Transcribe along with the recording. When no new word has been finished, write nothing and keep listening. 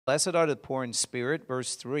Blessed are the poor in spirit,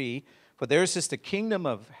 verse 3, for theirs is the kingdom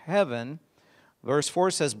of heaven. Verse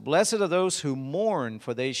 4 says, blessed are those who mourn,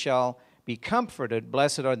 for they shall be comforted.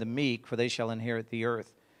 Blessed are the meek, for they shall inherit the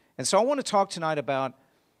earth. And so I want to talk tonight about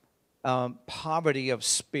poverty of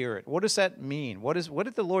spirit. What does that mean? What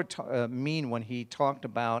did the Lord mean when He talked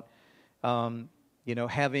about,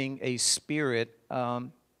 having a spirit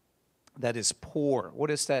that is poor? What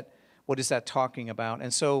is that talking about?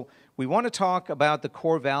 And so we want to talk about the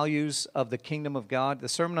core values of the kingdom of God. The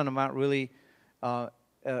Sermon on the Mount really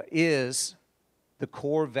is the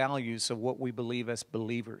core values of what we believe as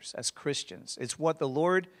believers, as Christians. It's what the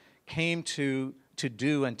Lord came to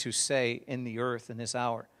do and to say in the earth in this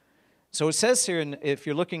hour. So it says here, if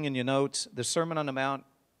you're looking in your notes, the Sermon on the Mount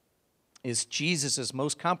is Jesus'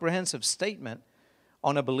 most comprehensive statement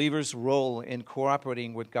on a believer's role in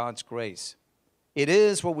cooperating with God's grace. It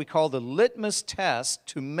is what we call the litmus test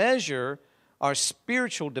to measure our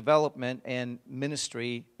spiritual development and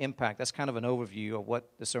ministry impact. That's kind of an overview of what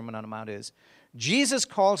the Sermon on the Mount is. Jesus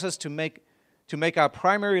calls us to make our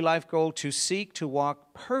primary life goal to seek to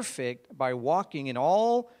walk perfect by walking in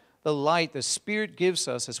all the light the Spirit gives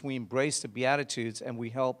us as we embrace the Beatitudes and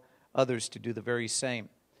we help others to do the very same.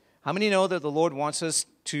 How many know that the Lord wants us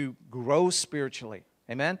to grow spiritually?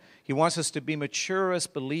 Amen? He wants us to be mature as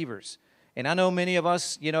believers. And I know many of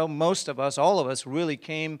us, most of us, all of us really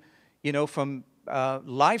came, from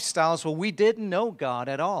lifestyles where we didn't know God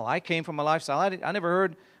at all. I came from a lifestyle. I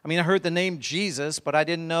heard the name Jesus, but I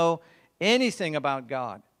didn't know anything about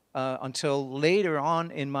God until later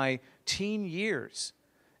on in my teen years.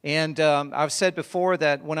 And I've said before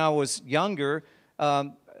that when I was younger, I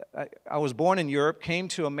was born in Europe, came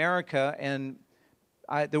to America, and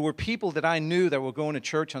there were people that I knew that were going to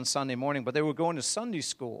church on Sunday morning, but they were going to Sunday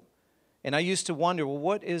school. And I used to wonder, well,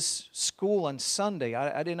 what is school on Sunday?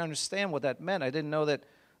 I didn't understand what that meant. I didn't know that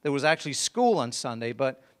there was actually school on Sunday,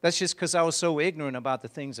 but that's just because I was so ignorant about the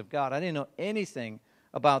things of God. I didn't know anything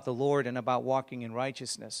about the Lord and about walking in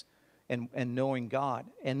righteousness and knowing God.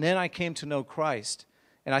 And then I came to know Christ.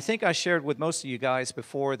 And I think I shared with most of you guys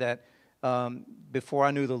before that before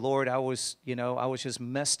I knew the Lord, I was just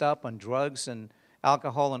messed up on drugs and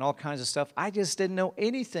alcohol and all kinds of stuff. I just didn't know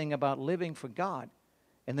anything about living for God.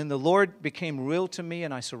 And then the Lord became real to me,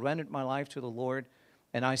 and I surrendered my life to the Lord.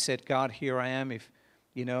 And I said, God, here I am. If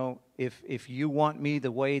you want me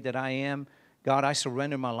the way that I am, God, I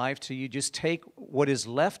surrender my life to you. Just take what is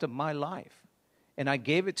left of my life. And I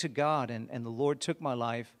gave it to God, and the Lord took my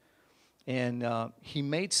life. And He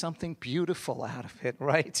made something beautiful out of it,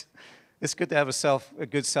 right? It's good to have a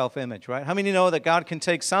good self-image, right? How many know that God can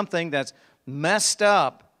take something that's messed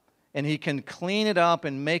up and He can clean it up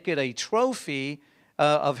and make it a trophy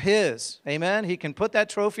of His? Amen? He can put that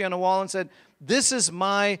trophy on the wall and said, this is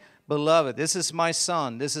my beloved, this is my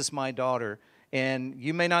son, this is my daughter. And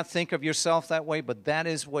you may not think of yourself that way, but that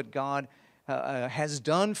is what God has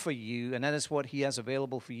done for you, and that is what He has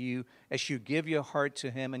available for you as you give your heart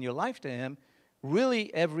to Him and your life to Him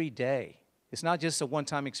really every day. It's not just a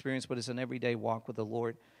one-time experience, but it's an everyday walk with the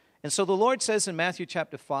Lord. And so the Lord says in Matthew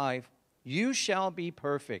chapter 5, you shall be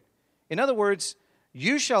perfect. In other words,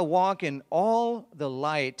 you shall walk in all the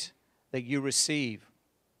light that you receive,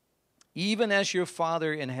 even as your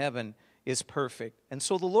Father in heaven is perfect. And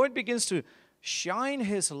so the Lord begins to shine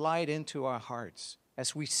His light into our hearts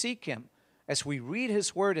as we seek Him. As we read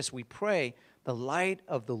His Word, as we pray, the light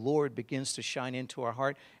of the Lord begins to shine into our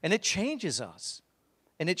heart, and it changes us.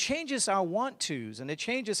 And it changes our want-tos, and it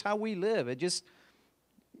changes how we live.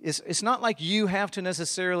 It's not like you have to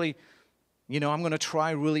necessarily, I'm going to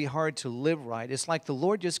try really hard to live right. It's like the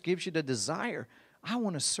Lord just gives you the desire. I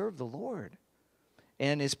want to serve the Lord.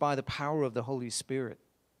 And it's by the power of the Holy Spirit.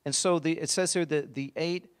 And so it says here that the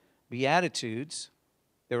 8 Beatitudes,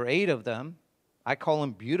 there are 8 of them. I call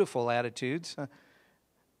them beautiful attitudes.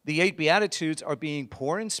 The 8 Beatitudes are being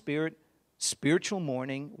poor in spirit, spiritual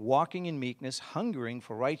mourning, walking in meekness, hungering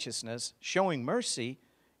for righteousness, showing mercy,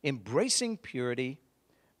 embracing purity,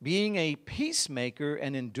 being a peacemaker,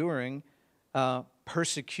 and enduring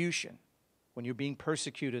persecution. When you're being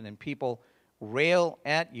persecuted and people rail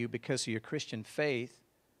at you because of your Christian faith,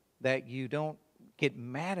 that you don't get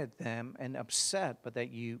mad at them and upset, but that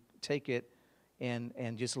you take it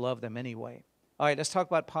and just love them anyway. All right, let's talk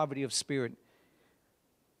about poverty of spirit.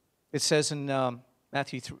 It says in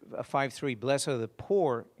Matthew 5:3, blessed are the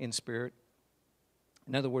poor in spirit.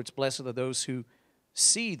 In other words, blessed are those who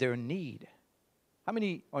see their need. How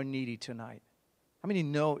many are needy tonight? How many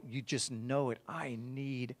know, you just know it, I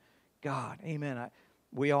need God? Amen.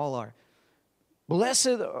 We all are.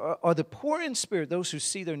 Blessed are the poor in spirit, those who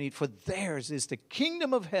see their need, for theirs is the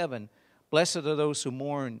kingdom of heaven. Blessed are those who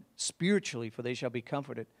mourn spiritually, for they shall be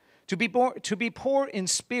comforted. To be poor in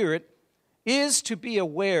spirit is to be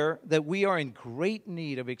aware that we are in great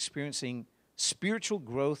need of experiencing spiritual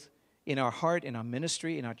growth in our heart, in our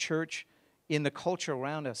ministry, in our church, in the culture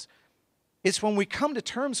around us. It's when we come to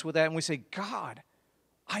terms with that and we say, God,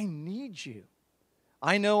 I need you.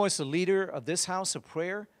 I know as the leader of this house of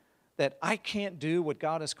prayer that I can't do what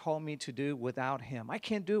God has called me to do without Him. I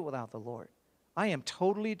can't do it without the Lord. I am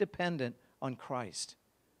totally dependent on Christ.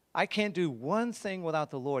 I can't do one thing without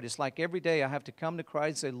the Lord. It's like every day I have to come to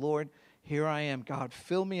Christ and say, Lord, here I am. God,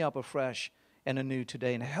 fill me up afresh and anew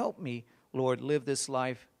today and help me, Lord, live this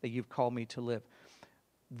life that you've called me to live.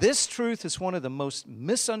 This truth is one of the most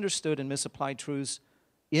misunderstood and misapplied truths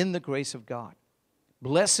in the grace of God.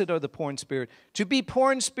 Blessed are the poor in spirit. To be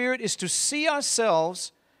poor in spirit is to see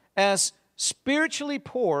ourselves as spiritually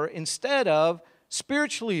poor instead of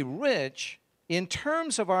spiritually rich in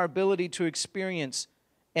terms of our ability to experience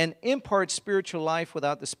and impart spiritual life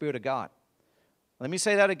without the Spirit of God. Let me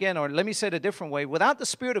say that again, or let me say it a different way. Without the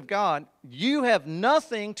Spirit of God, you have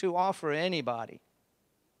nothing to offer anybody.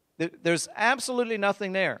 There's absolutely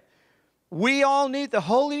nothing there. We all need the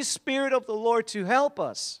Holy Spirit of the Lord to help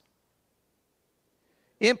us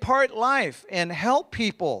impart life and help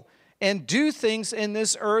people and do things in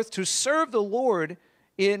this earth to serve the Lord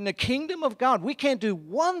in the kingdom of God. We can't do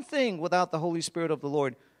one thing without the Holy Spirit of the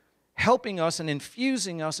Lord helping us and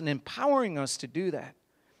infusing us and empowering us to do that.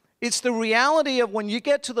 It's the reality of when you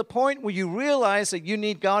get to the point where you realize that you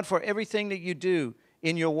need God for everything that you do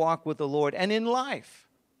in your walk with the Lord and in life.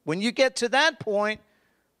 When you get to that point,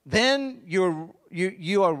 then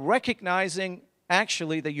you are recognizing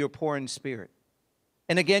actually that you're poor in spirit.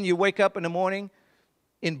 And again, you wake up in the morning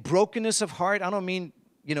in brokenness of heart. I don't mean,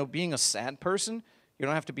 being a sad person. You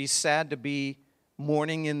don't have to be sad to be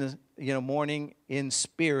mourning in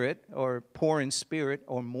spirit or poor in spirit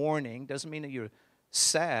or mourning. Doesn't mean that you're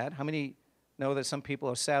sad. How many know that some people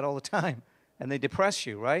are sad all the time and they depress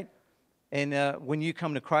you, right? And when you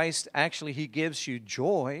come to Christ, actually He gives you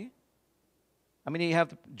joy. How many have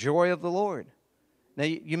the joy of the Lord? Now,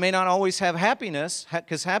 you may not always have happiness,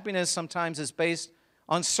 because happiness sometimes is based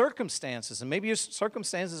on circumstances. And maybe your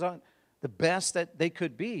circumstances aren't the best that they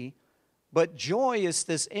could be. But joy is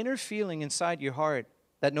this inner feeling inside your heart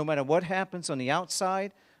that no matter what happens on the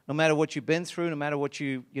outside, no matter what you've been through, no matter what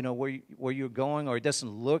where you're going, or it doesn't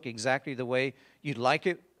look exactly the way you'd like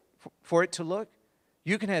it for it to look,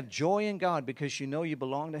 you can have joy in God because you know you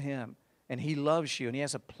belong to Him and He loves you and He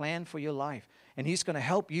has a plan for your life. And He's going to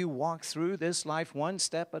help you walk through this life one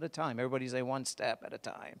step at a time. Everybody say one step at a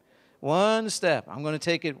time. One step. I'm going to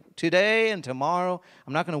take it today and tomorrow.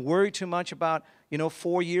 I'm not going to worry too much about,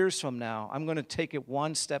 4 years from now. I'm going to take it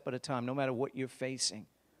one step at a time, no matter what you're facing.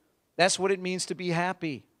 That's what it means to be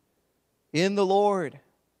happy in the Lord.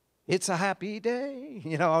 It's a happy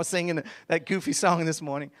day. I was singing that goofy song this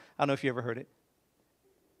morning. I don't know if you ever heard it.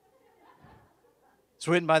 It's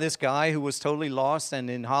written by this guy who was totally lost and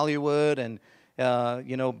in Hollywood and,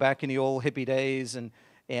 back in the old hippie days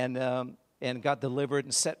and got delivered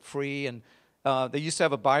and set free. And they used to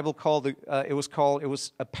have a Bible called, it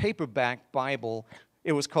was a paperback Bible.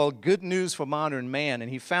 It was called Good News for Modern Man. And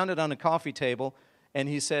he found it on a coffee table and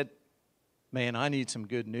he said, man, I need some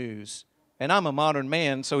good news. And I'm a modern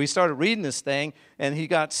man, so he started reading this thing and he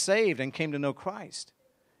got saved and came to know Christ.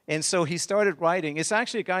 And so he started writing. It's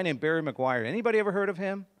actually a guy named Barry McGuire. Anybody ever heard of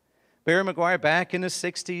him? Barry McGuire, back in the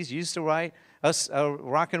 60s, used to write a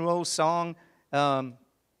rock and roll song, The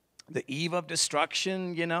Eve of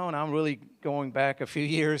Destruction, and I'm really going back a few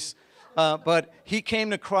years. But he came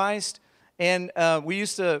to Christ, and we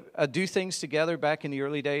used to do things together back in the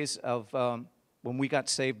early days of when we got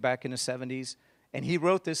saved back in the 70s. And he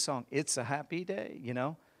wrote this song, It's a Happy Day,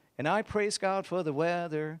 And I praise God for the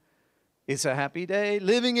weather. It's a happy day,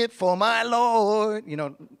 living it for my Lord.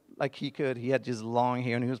 Like he could. He had just long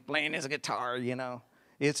hair, and he was playing his guitar,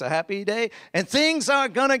 It's a happy day, and things are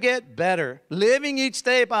going to get better. Living each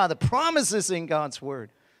day by the promises in God's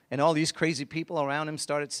Word. And all these crazy people around him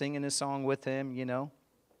started singing this song with him,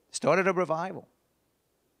 Started a revival.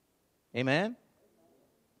 Amen?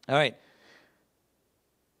 All right.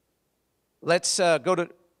 Let's go to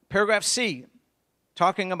paragraph C,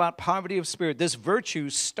 talking about poverty of spirit. This virtue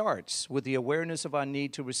starts with the awareness of our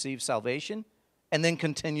need to receive salvation and then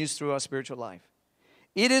continues through our spiritual life.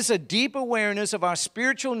 It is a deep awareness of our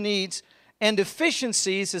spiritual needs and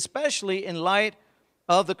deficiencies, especially in light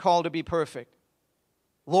of the call to be perfect.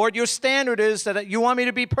 Lord, your standard is that you want me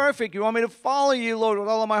to be perfect. You want me to follow you, Lord, with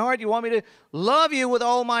all of my heart. You want me to love you with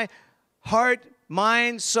all my heart,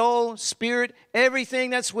 mind, soul, spirit, everything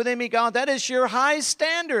that's within me, God. That is your high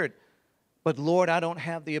standard. But Lord, I don't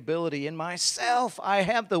have the ability in myself. I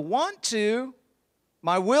have the want to.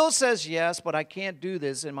 My will says yes, but I can't do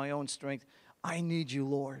this in my own strength. I need you,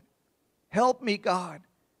 Lord. Help me, God.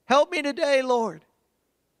 Help me today, Lord.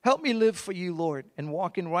 Help me live for you, Lord, and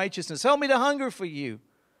walk in righteousness. Help me to hunger for you.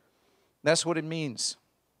 That's what it means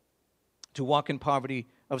to walk in poverty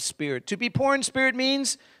of spirit. To be poor in spirit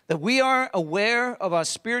means that we are aware of our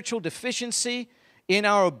spiritual deficiency in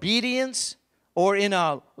our obedience or in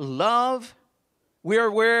our love. We are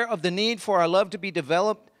aware of the need for our love to be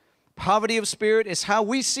developed. Poverty of spirit is how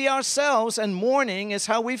we see ourselves, and mourning is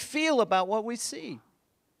how we feel about what we see.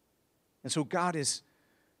 And so God is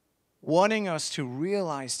wanting us to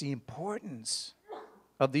realize the importance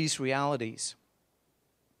of these realities.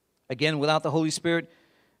 Again, without the Holy Spirit,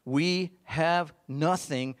 we have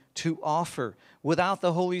nothing to offer. Without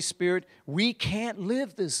the Holy Spirit, we can't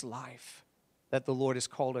live this life that the Lord has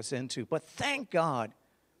called us into. But thank God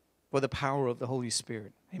for the power of the Holy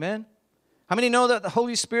Spirit. Amen? How many know that the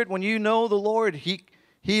Holy Spirit, when you know the Lord,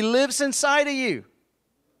 He lives inside of you?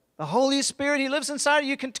 The Holy Spirit, He lives inside of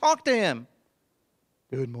you. You can talk to Him.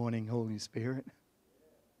 Good morning, Holy Spirit.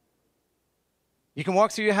 You can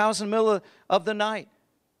walk through your house in the middle of the night.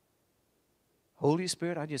 Holy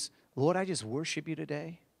Spirit, Lord, I just worship you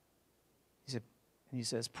today. He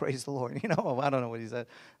says, praise the Lord. I don't know what he said,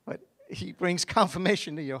 but He brings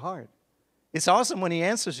confirmation to your heart. It's awesome when He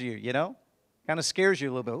answers you, Kind of scares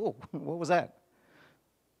you a little bit. Oh, what was that?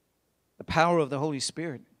 The power of the Holy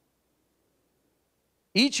Spirit.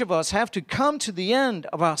 Each of us have to come to the end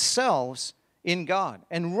of ourselves in God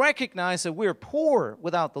and recognize that we're poor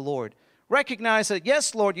without the Lord. Recognize that,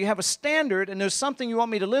 yes, Lord, you have a standard and there's something you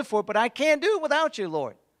want me to live for, but I can't do it without you,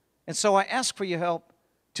 Lord. And so I ask for your help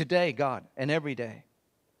today, God, and every day.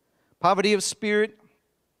 Poverty of spirit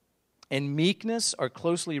and meekness are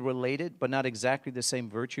closely related, but not exactly the same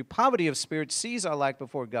virtue. Poverty of spirit sees our lack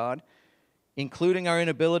before God, including our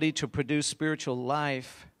inability to produce spiritual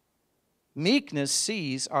life. Meekness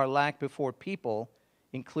sees our lack before people,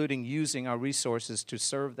 including using our resources to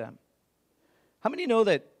serve them. How many know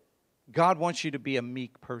that God wants you to be a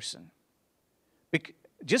meek person?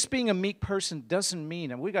 Just being a meek person doesn't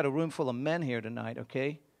mean, and we got a room full of men here tonight,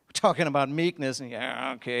 okay? We're talking about meekness, and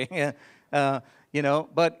yeah, okay,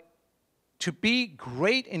 but to be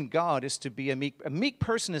great in God is to be a meek. A meek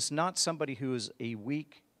person is not somebody who is a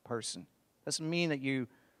weak person. Doesn't mean that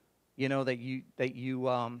that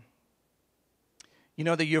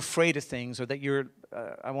you're afraid of things, or that you're.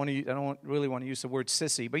 I don't really want to use the word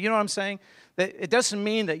sissy, but you know what I'm saying. That it doesn't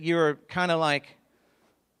mean that you're kind of like,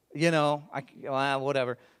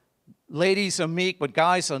 whatever. Ladies are meek, but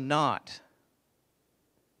guys are not.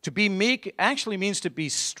 To be meek actually means to be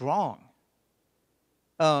strong.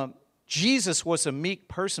 Jesus was a meek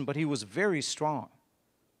person, but He was very strong.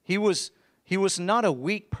 He was not a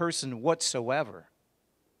weak person whatsoever.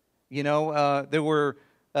 There were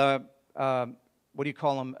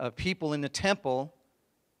people in the temple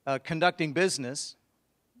conducting business.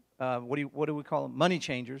 What do we call them? Money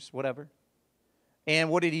changers, whatever. And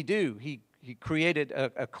what did He do? He created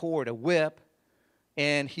a cord, a whip,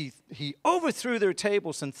 and he overthrew their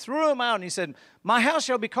tables and threw them out. And He said, my house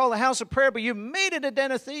shall be called a house of prayer, but you made it a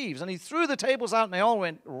den of thieves. And He threw the tables out, and they all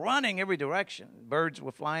went running every direction. Birds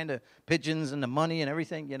were flying, to pigeons and the money and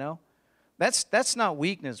everything, That's not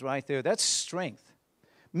weakness right there. That's strength.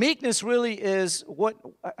 Meekness really is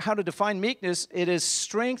how to define meekness. It is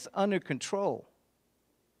strength under control.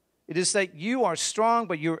 It is that you are strong,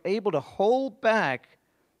 but you're able to hold back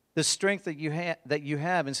the strength that you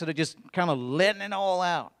have instead of just kind of letting it all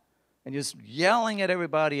out and just yelling at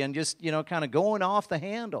everybody and just, kind of going off the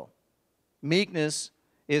handle. Meekness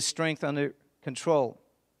is strength under control.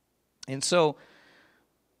 And so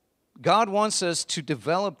God wants us to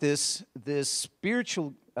develop this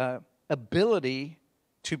spiritual ability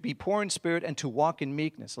to be poor in spirit and to walk in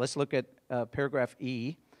meekness. Let's look at paragraph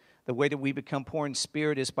E. The way that we become poor in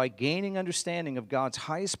spirit is by gaining understanding of God's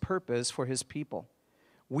highest purpose for His people.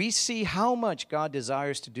 We see how much God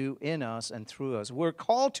desires to do in us and through us. We're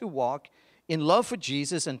called to walk in love for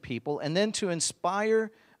Jesus and people, and then to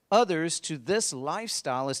inspire others to this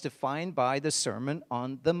lifestyle as defined by the Sermon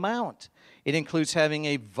on the Mount. It includes having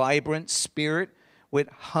a vibrant spirit with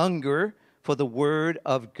hunger for the Word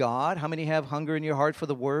of God. How many have hunger in your heart for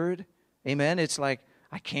the Word? Amen. It's like,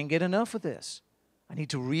 I can't get enough of this. I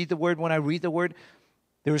need to read the Word. When I read the Word,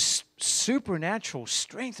 there's supernatural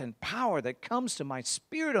strength and power that comes to my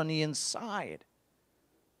spirit on the inside.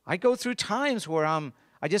 I go through times where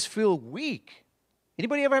I just feel weak.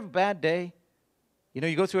 Anybody ever have a bad day?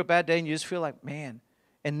 You go through a bad day and you just feel like, man.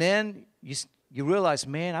 And then you realize,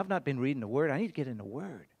 man, I've not been reading the Word. I need to get in the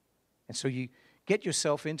Word. And so you get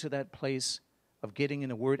yourself into that place of getting in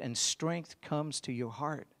the Word, and strength comes to your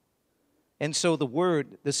heart. And so the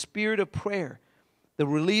Word, the spirit of prayer, the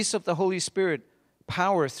release of the Holy Spirit,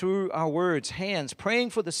 power through our words, hands, praying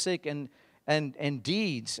for the sick, and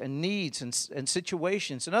deeds and needs and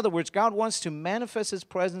situations. In other words, God wants to manifest His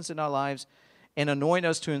presence in our lives and anoint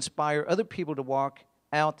us to inspire other people to walk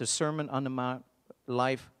out the Sermon on the Mount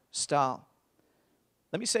lifestyle.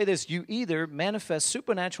 Let me say this. You either manifest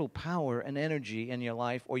supernatural power and energy in your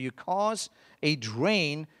life, or you cause a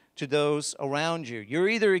drain to those around you. You're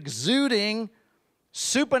either exuding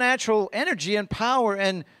supernatural energy and power,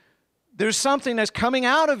 and there's something that's coming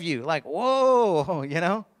out of you, like, whoa, you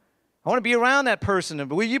know. I want to be around that person.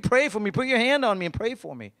 Will you pray for me? Put your hand on me and pray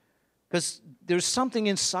for me. Because there's something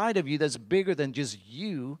inside of you that's bigger than just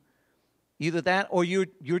you. Either that, or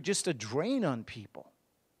you're just a drain on people.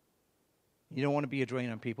 You don't want to be a drain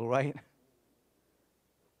on people, right?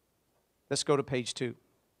 Let's go to page 2.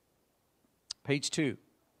 Page 2.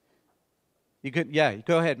 You could, yeah,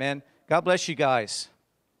 go ahead, man. God bless you guys.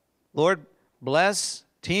 Lord bless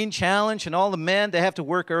Teen Challenge and all the men. They have to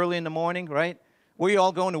work early in the morning, right? Where are you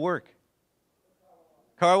all going to work?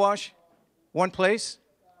 Car wash? One place?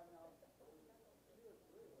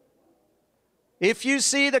 If you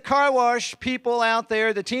see the car wash people out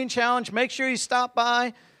there, the Teen Challenge, make sure you stop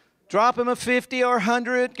by. Drop them a 50 or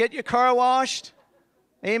 100. Get your car washed.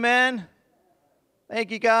 Amen.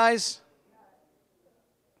 Thank you, guys.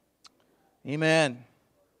 Amen.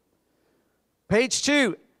 Page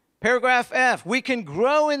 2, paragraph F. We can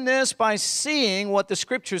grow in this by seeing what the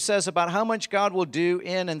Scripture says about how much God will do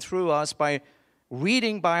in and through us by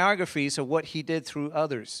reading biographies of what He did through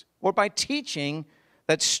others, or by teaching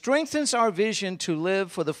that strengthens our vision to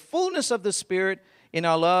live for the fullness of the Spirit in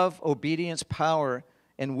our love, obedience, power,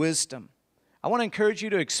 and wisdom. I want to encourage you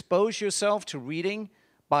to expose yourself to reading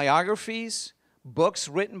biographies, books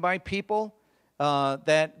written by people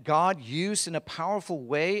that God used in a powerful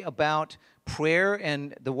way about prayer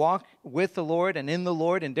and the walk with the Lord and in the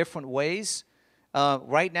Lord in different ways.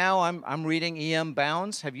 Right now, I'm reading E.M.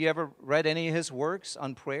 Bounds. Have you ever read any of his works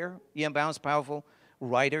on prayer? E.M. Bounds, powerful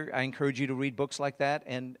writer. I encourage you to read books like that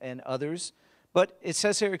and others. But it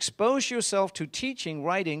says here, expose yourself to teaching,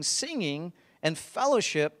 writing, singing, and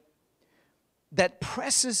fellowship that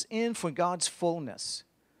presses in for God's fullness.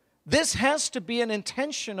 This has to be an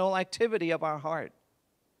intentional activity of our heart.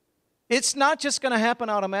 It's not just going to happen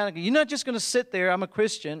automatically. You're not just going to sit there, I'm a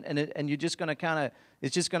Christian, and you're just going to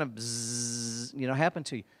it's just going to, happen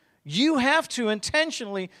to you. You have to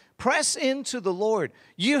intentionally press into the Lord.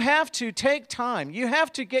 You have to take time. You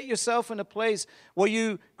have to get yourself in a place where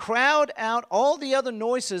you crowd out all the other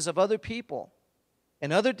noises of other people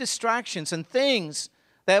and other distractions and things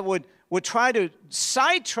that would try to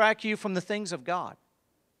sidetrack you from the things of God.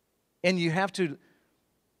 And you have to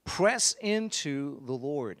press into the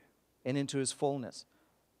Lord and into His fullness.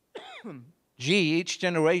 Each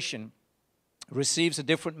generation receives a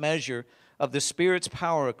different measure of the Spirit's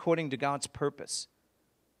power according to God's purpose.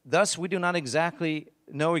 Thus, we do not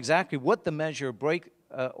know exactly what the measure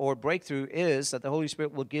or breakthrough is that the Holy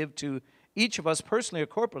Spirit will give to each of us personally or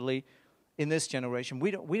corporately in this generation. We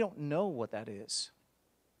don't know what that is.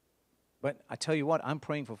 But I tell you what, I'm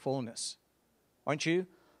praying for fullness. Aren't you?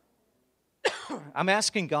 I'm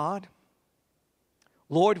asking God,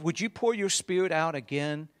 Lord, would you pour your Spirit out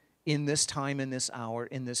again in this time, in this hour,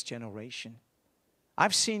 in this generation?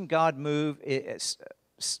 I've seen God move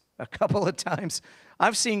a couple of times.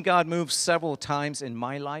 I've seen God move several times in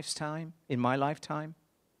my lifetime.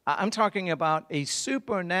 I'm talking about a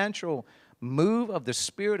supernatural move of the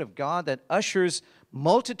Spirit of God that ushers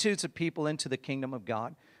multitudes of people into the kingdom of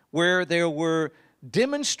God, where there were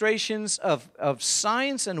demonstrations of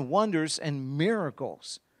signs and wonders and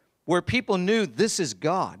miracles, where people knew this is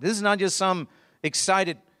God. This is not just some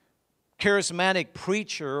excited charismatic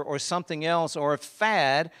preacher or something else, or a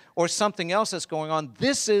fad or something else that's going on.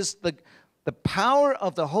 This is the power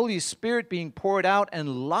of the Holy Spirit being poured out,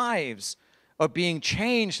 and lives are being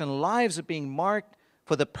changed, and lives are being marked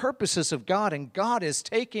for the purposes of God. And God is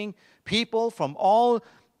taking people from all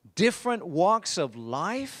different walks of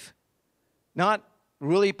life, not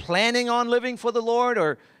really planning on living for the Lord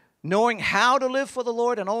or knowing how to live for the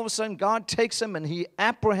Lord, and all of a sudden God takes them and He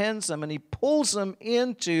apprehends them and He pulls them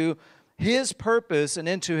into His purpose and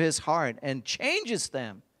into His heart and changes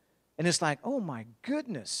them. And it's like, oh my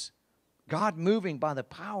goodness, God moving by the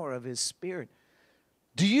power of His Spirit.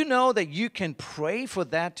 Do you know that you can pray for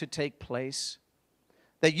that to take place?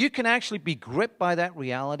 That you can actually be gripped by that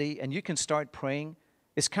reality and you can start praying?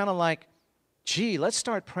 It's kind of like, gee, let's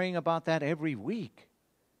start praying about that every week.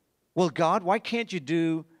 Well, God, why can't you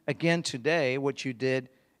do again today what you did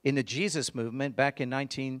in the Jesus movement back in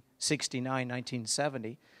 1969,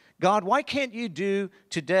 1970. God, why can't you do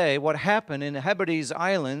today what happened in the Hebrides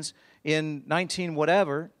Islands in 19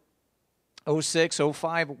 whatever, 06,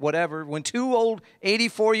 05, whatever, when two old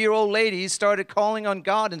 84-year-old ladies started calling on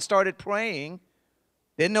God and started praying.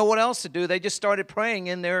 Didn't know what else to do. They just started praying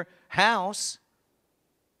in their house,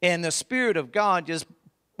 and the Spirit of God just,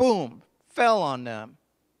 boom, fell on them.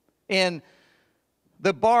 And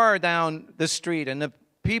the bar down the street and the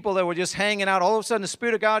people that were just hanging out, all of a sudden the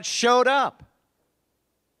Spirit of God showed up.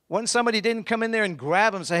 When somebody didn't come in there and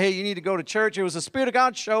grab them and say, hey, you need to go to church, it was the Spirit of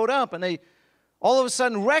God showed up, and they all of a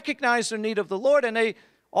sudden recognized their need of the Lord, and they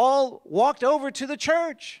all walked over to the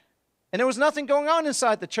church. And there was nothing going on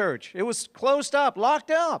inside the church. It was closed up,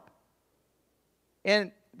 locked up.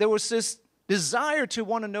 And there was this desire to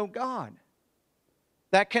want to know God.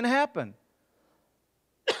 That can happen.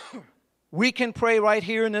 We can pray right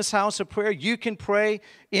here in this house of prayer. You can pray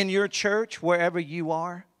in your church, wherever you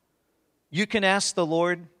are. You can ask the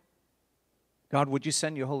Lord, God, would you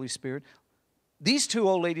send your Holy Spirit? These two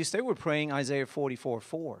old ladies, they were praying Isaiah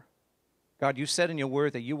 44:4. God, you said in your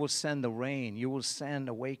word that you will send the rain, you will send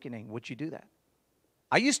awakening. Would you do that?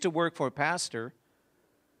 I used to work for a pastor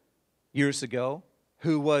years ago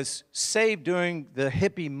who was saved during the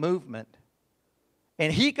hippie movement.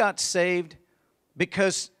 And he got saved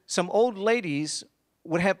because some old ladies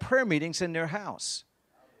would have prayer meetings in their house.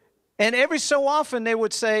 And every so often they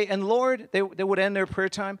would say, and Lord, they would end their prayer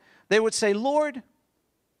time. They would say, Lord,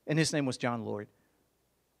 and his name was John Lloyd.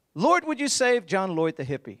 Lord, would you save John Lloyd the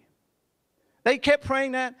hippie? They kept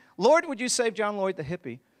praying that. Lord, would you save John Lloyd the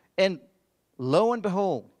hippie? And lo and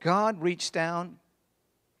behold, God reached down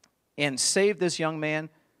and saved this young man.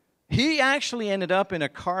 He actually ended up in a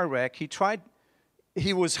car wreck.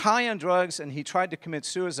 He was high on drugs and he tried to commit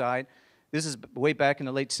suicide. This is way back in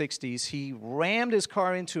the late 60s. He rammed his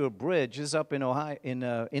car into a bridge. This is up in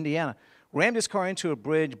Indiana. Rammed his car into a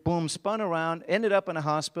bridge, boom, spun around, ended up in a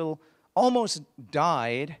hospital, almost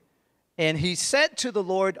died. And he said to the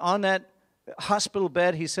Lord on that hospital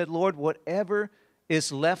bed, he said, Lord, whatever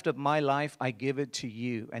is left of my life, I give it to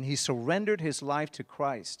you. And he surrendered his life to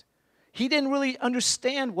Christ. He didn't really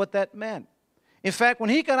understand what that meant. In fact, when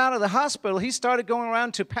he got out of the hospital, he started going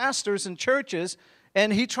around to pastors and churches,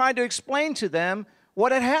 and he tried to explain to them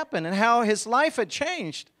what had happened and how his life had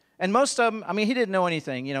changed. And most of them, he didn't know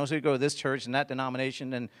anything, so he'd go to this church and that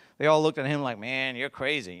denomination, and they all looked at him like, man, you're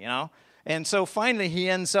crazy, And so finally he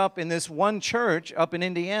ends up in this one church up in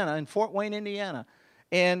Indiana, in Fort Wayne, Indiana.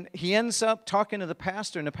 And he ends up talking to the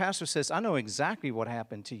pastor, and the pastor says, I know exactly what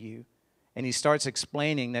happened to you. And he starts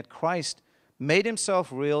explaining that Christ made himself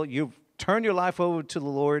real. You've turned your life over to the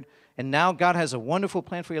Lord, and now God has a wonderful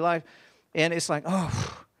plan for your life. And it's like,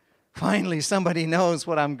 oh, finally somebody knows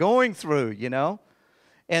what I'm going through,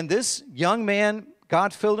 And this young man,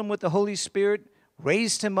 God filled him with the Holy Spirit,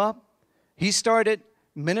 raised him up. He started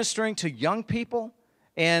ministering to young people,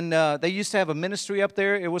 and they used to have a ministry up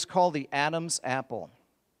there. It was called the Adam's Apple.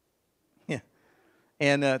 Yeah.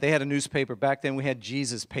 And they had a newspaper. Back then we had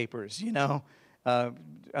Jesus papers,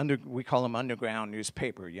 we call them underground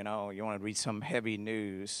newspaper, You want to read some heavy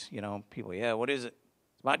news, people, yeah, what is it?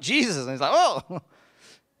 It's about Jesus. And it's like, oh.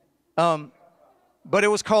 But it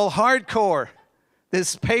was called Hardcore.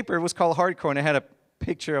 This paper was called Hardcore, and it had a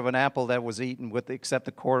picture of an apple that was eaten except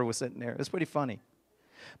the core was sitting there. It was pretty funny.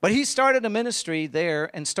 But he started a ministry there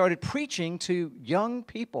and started preaching to young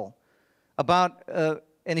people about,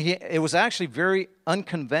 it was actually very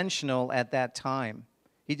unconventional at that time.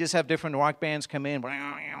 He'd just have different rock bands come in,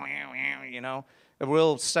 a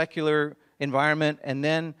real secular environment. And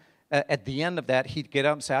then at the end of that, he'd get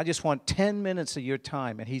up and say, I just want 10 minutes of your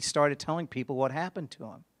time. And he started telling people what happened to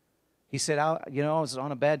him. He said, I was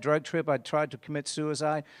on a bad drug trip. I tried to commit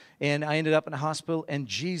suicide, and I ended up in a hospital, and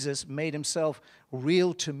Jesus made himself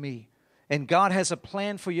real to me. And God has a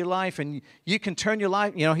plan for your life, and you can turn your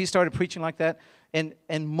life. He started preaching like that, and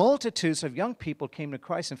multitudes of young people came to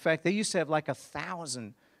Christ. In fact, they used to have like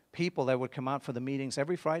 1,000 people that would come out for the meetings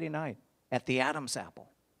every Friday night at the Adam's Apple.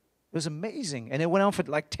 It was amazing, and it went on for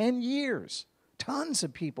like 10 years. Tons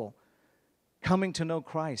of people coming to know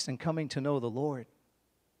Christ and coming to know the Lord.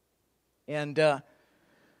 And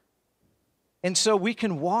so we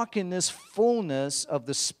can walk in this fullness of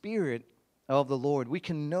the Spirit of the Lord. We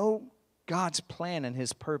can know God's plan and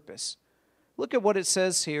His purpose. Look at what it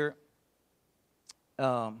says here.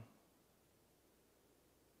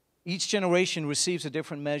 Each generation receives a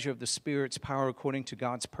different measure of the Spirit's power according to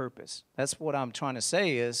God's purpose. That's what I'm trying to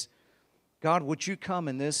say is, God, would you come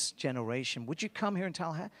in this generation? Would you come here in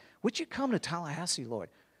Tallahassee? Would you come to Tallahassee, Lord?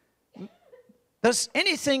 Does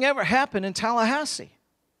anything ever happen in Tallahassee?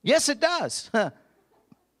 Yes, it does.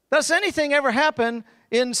 Does anything ever happen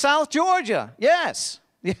in South Georgia? Yes.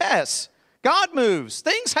 Yes. God moves.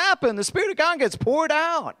 Things happen. The Spirit of God gets poured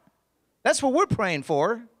out. That's what we're praying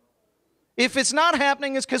for. If it's not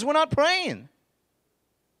happening, it's because we're not praying.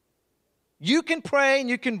 You can pray and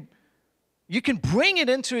you can bring it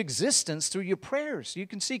into existence through your prayers. You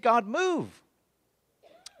can see God move.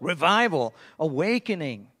 Revival,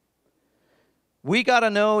 awakening. We got to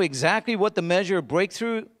know exactly what the measure of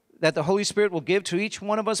breakthrough that the Holy Spirit will give to each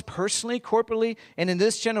one of us personally, corporately, and in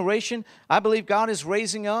this generation. I believe God is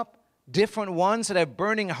raising up different ones that have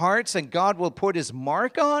burning hearts, and God will put His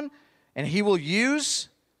mark on, and He will use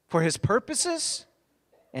for His purposes,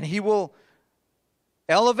 and He will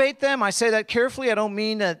elevate them. I say that carefully. I don't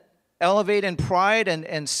mean that elevate in pride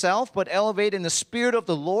and self, but elevate in the Spirit of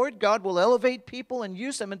the Lord. God will elevate people and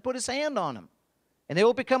use them and put His hand on them. And they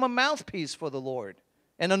will become a mouthpiece for the Lord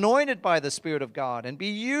and anointed by the Spirit of God and be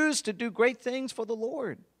used to do great things for the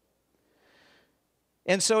Lord.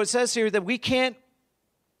 And so it says here that we can't,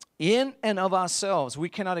 in and of ourselves, we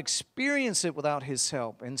cannot experience it without His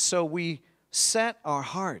help. And so we set our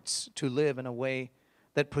hearts to live in a way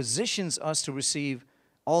that positions us to receive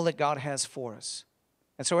all that God has for us.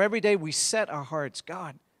 And so every day we set our hearts,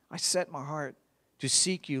 God, I set my heart to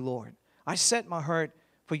seek You, Lord. I set my heart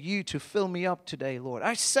for You to fill me up today, Lord.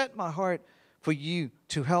 I set my heart for You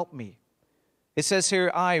to help me. It says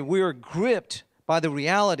here, we are gripped by the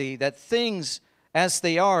reality that things as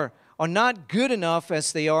they are not good enough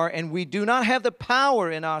as they are, and we do not have the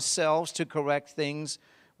power in ourselves to correct things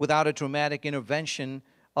without a dramatic intervention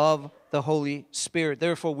of the Holy Spirit.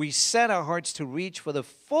 Therefore, we set our hearts to reach for the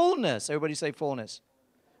fullness, everybody say fullness,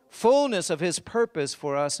 fullness of His purpose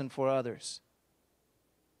for us and for others.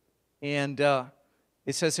 And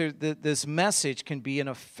it says here that this message can be an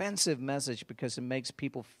offensive message because it makes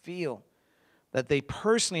people feel that they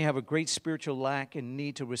personally have a great spiritual lack and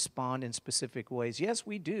need to respond in specific ways. Yes,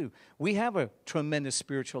 we do. We have a tremendous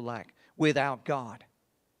spiritual lack without God.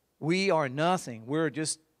 We are nothing. We're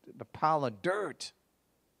just a pile of dirt.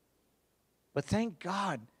 But thank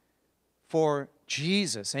God for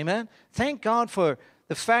Jesus. Amen? Thank God for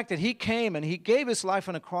the fact that He came and He gave His life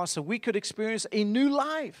on the cross so we could experience a new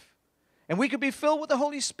life. And we could be filled with the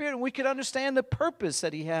Holy Spirit and we could understand the purpose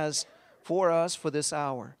that He has for us for this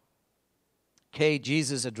hour. Okay,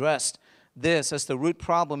 Jesus addressed this as the root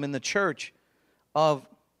problem in the church of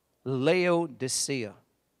Laodicea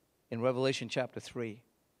in Revelation chapter 3.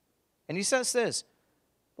 And He says this,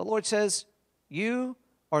 the Lord says, you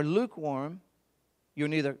are lukewarm, you're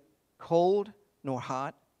neither cold nor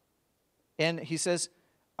hot. And He says,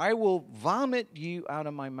 I will vomit you out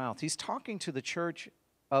of my mouth. He's talking to the church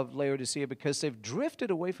of Laodicea because they've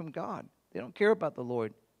drifted away from God. They don't care about the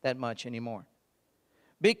Lord that much anymore.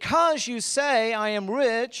 Because you say, I am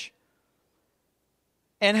rich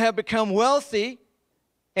and have become wealthy,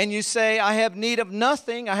 and you say, I have need of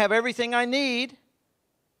nothing, I have everything I need,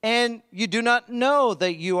 and you do not know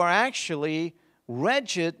that you are actually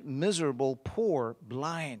wretched, miserable, poor,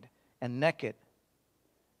 blind, and naked.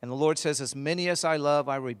 And the Lord says, as many as I love,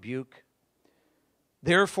 I rebuke.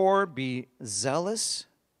 Therefore, be zealous,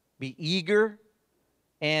 be eager,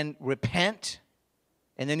 and repent.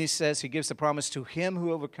 And then He says, He gives the promise, to him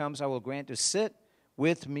who overcomes, I will grant to sit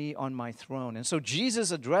with me on my throne. And so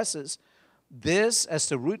Jesus addresses this as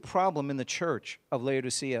the root problem in the church of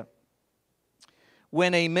Laodicea.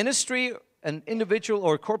 When a ministry, an individual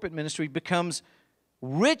or corporate ministry becomes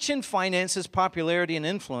rich in finances, popularity, and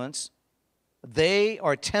influence, they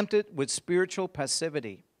are tempted with spiritual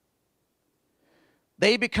passivity.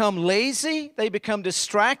 They become lazy, they become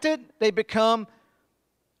distracted, they become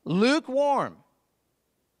lukewarm.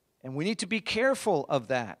 And we need to be careful of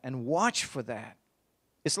that and watch for that.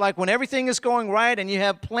 It's like when everything is going right and you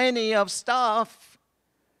have plenty of stuff,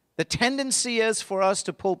 the tendency is for us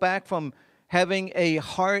to pull back from having a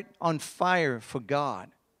heart on fire for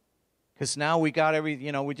God. Because now we got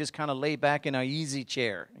we just kind of lay back in our easy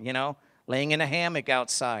chair, laying in a hammock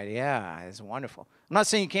outside. Yeah, it's wonderful. I'm not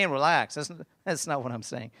saying you can't relax. That's not what I'm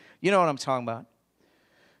saying. You know what I'm talking about.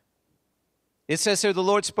 It says here the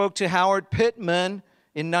Lord spoke to Howard Pittman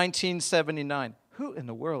in 1979. Who in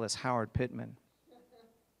the world is Howard Pittman?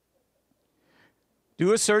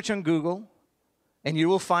 Do a search on Google, and you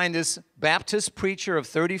will find this Baptist preacher of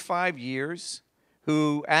 35 years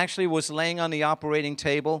who actually was laying on the operating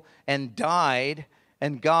table and died,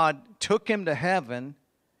 and God took him to heaven,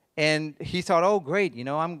 and he thought, oh, great,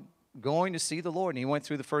 I'm going to see the Lord. And he went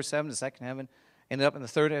through the first heaven, the second heaven, ended up in the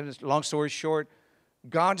third heaven. Long story short,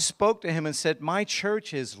 God spoke to him and said, my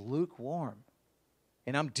church is lukewarm.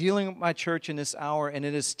 And I'm dealing with my church in this hour, and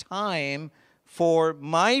it is time for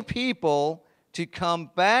my people to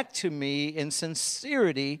come back to me in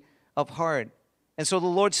sincerity of heart. And so the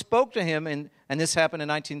Lord spoke to him, and this happened in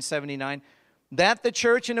 1979, that the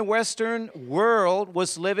church in the Western world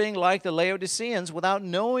was living like the Laodiceans without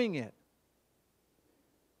knowing it.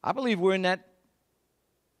 I believe we're in that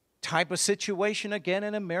type of situation again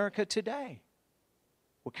in America today.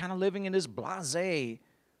 We're kind of living in this blasé,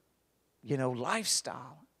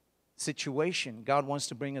 lifestyle situation. God wants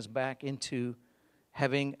to bring us back into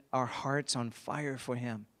having our hearts on fire for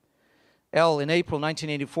Him. In April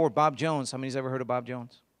 1984, Bob Jones, how many's ever heard of Bob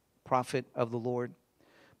Jones? Prophet of the Lord.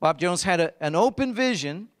 Bob Jones had an open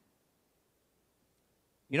vision.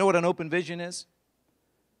 You know what an open vision is?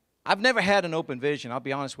 I've never had an open vision, I'll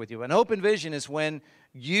be honest with you. An open vision is when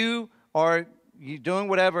you're doing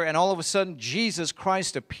whatever, and all of a sudden Jesus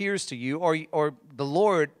Christ appears to you, or the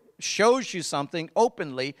Lord shows you something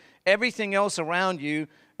openly. Everything else around you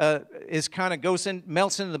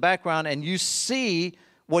melts into the background, and you see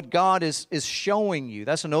what God is showing you.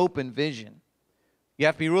 That's an open vision. You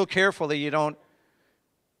have to be real careful that you don't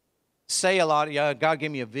say a lot, God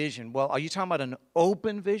gave me a vision. Well, are you talking about an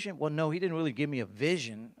open vision? Well, no, He didn't really give me a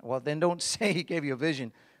vision. Well, then don't say He gave you a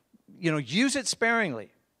vision. Use it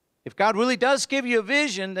sparingly. If God really does give you a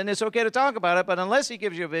vision, then it's okay to talk about it. But unless He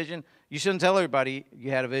gives you a vision, you shouldn't tell everybody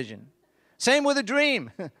you had a vision. Same with a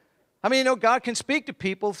dream. I mean, God can speak to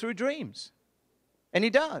people through dreams. And He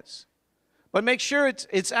does. But make sure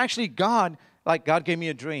it's actually God, like God gave me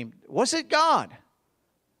a dream. Was it God?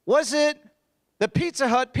 Was it the Pizza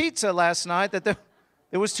Hut pizza last night that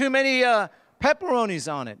there was too many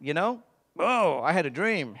pepperonis on it, Oh, I had a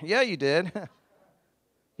dream. Yeah, you did.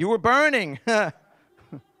 You were burning.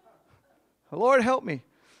 Lord, help me.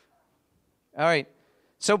 All right.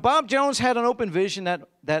 So Bob Jones had an open vision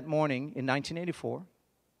that morning in 1984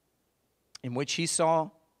 in which he saw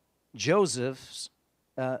Joseph's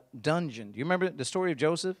dungeon. Do you remember the story of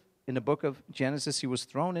Joseph in the book of Genesis? He was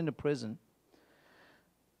thrown into prison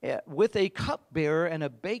with a cupbearer and a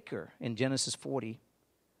baker in Genesis 40.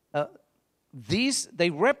 They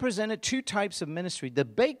represented two types of ministry. The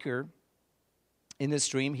baker, in this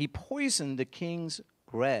dream, he poisoned the king's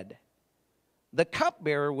bread. The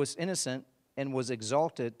cupbearer was innocent and was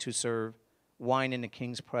exalted to serve wine in the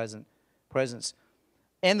king's presence.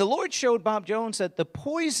 And the Lord showed Bob Jones that the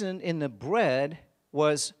poison in the bread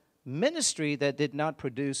was ministry that did not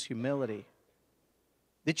produce humility.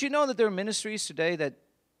 Did you know that there are ministries today that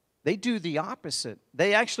they do the opposite?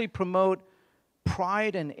 They actually promote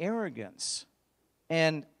pride and arrogance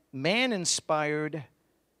and man-inspired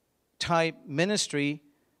type ministry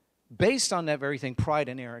based on that very thing, pride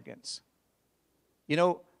and arrogance.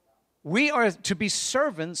 We are to be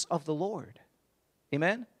servants of the Lord.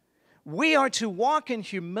 Amen? We are to walk in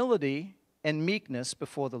humility and meekness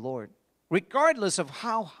before the Lord, regardless of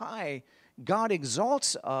how high God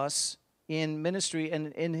exalts us in ministry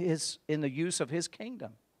and in the use of His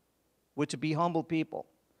kingdom. We're to be humble people.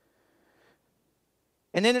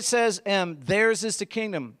 And then it says, theirs is the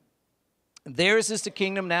kingdom. Theirs is the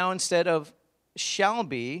kingdom now instead of shall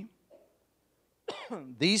be.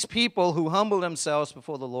 These people who humble themselves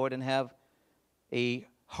before the Lord and have a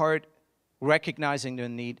heart recognizing their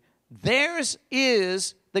need, theirs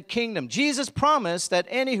is the kingdom. Jesus promised that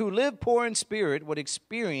any who live poor in spirit would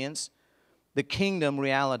experience the kingdom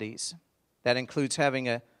realities. That includes having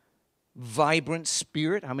a vibrant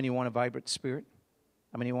spirit. How many want a vibrant spirit?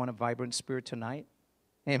 How many want a vibrant spirit tonight?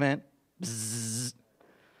 Amen. Bzzz.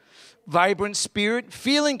 Vibrant spirit,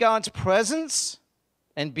 feeling God's presence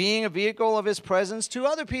and being a vehicle of His presence to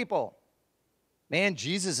other people. Man,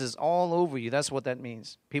 Jesus is all over you. That's what that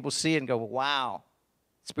means. People see it and go, wow,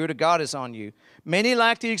 the Spirit of God is on you. Many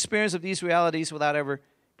lack the experience of these realities without ever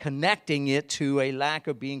connecting it to a lack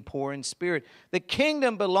of being poor in spirit. The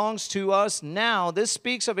kingdom belongs to us now. This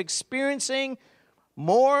speaks of experiencing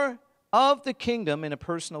more of the kingdom in a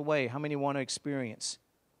personal way. How many want to experience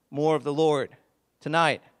more of the Lord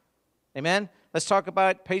tonight? Amen? Let's talk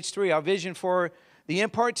about page 3, our vision for the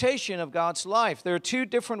impartation of God's life. There are two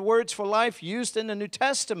different words for life used in the New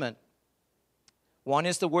Testament. One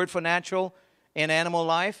is the word for natural and animal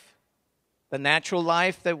life, the natural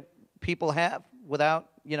life that people have without,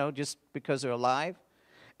 just because they're alive.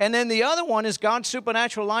 And then the other one is God's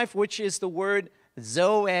supernatural life, which is the word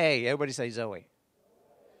Zoe. Everybody say Zoe.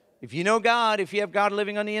 If you know God, if you have God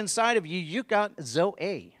living on the inside of you, you got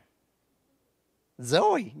Zoe.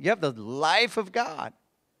 Zoe, you have the life of God.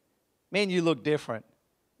 Man, you look different.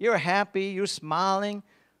 You're happy, you're smiling.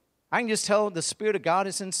 I can just tell the Spirit of God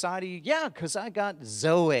is inside of you. Yeah, because I got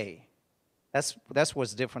Zoe. That's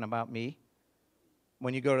what's different about me.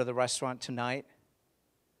 when you go to the restaurant tonight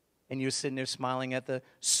and you're sitting there smiling at the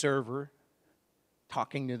server,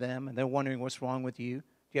 talking to them, and they're wondering what's wrong with you? Do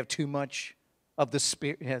you have too much of the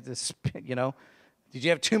Spirit? You know, did you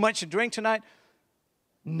have too much to drink tonight?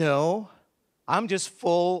 No, I'm just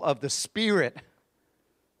full of the Spirit.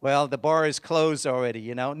 Well, the bar is closed already,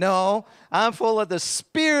 you know. No, I'm full of the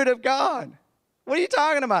Spirit of God. What are you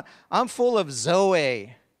talking about? I'm full of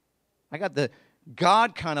Zoe. I got the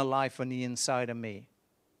God kind of life on the inside of me.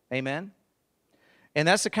 Amen? And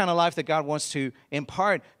that's the kind of life that God wants to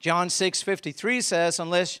impart. John 6:53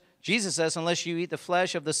 says, Jesus says, unless you eat the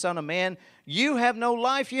flesh of the Son of Man, you have no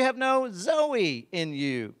life, you have no Zoe in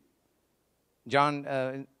you. John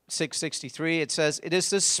 6:63, it says, it is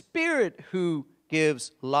the Spirit who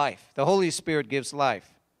gives life. The Holy Spirit gives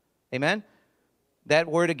life. Amen? That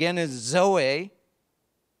word again is Zoe.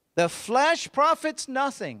 The flesh profits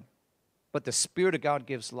nothing, but the Spirit of God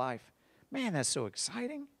gives life. Man, that's so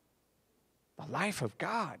exciting. The life of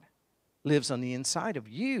God lives on the inside of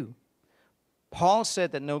you. Paul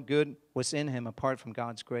said that no good was in him apart from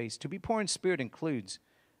God's grace. To be poor in spirit includes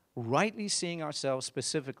rightly seeing ourselves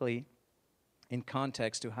specifically in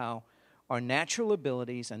context to how our natural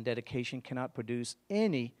abilities and dedication cannot produce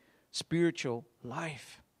any spiritual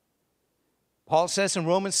life. Paul says in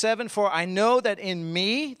Romans 7, for I know that in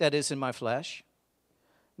me, that is in my flesh,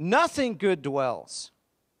 nothing good dwells.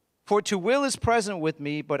 For to will is present with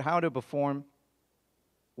me, but how to perform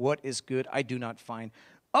what is good I do not find.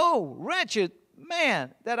 Oh, wretched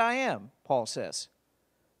man that I am, Paul says.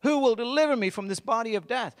 Who will deliver me from this body of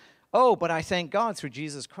death? Oh, but I thank God through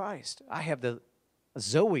Jesus Christ. I have the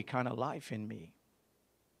Zoe kind of life in me.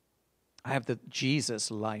 I have the Jesus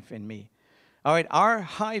life in me. All right, our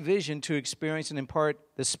high vision to experience and impart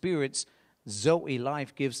the Spirit's Zoe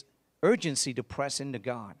life gives urgency to press into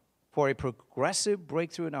God for a progressive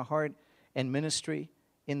breakthrough in our heart and ministry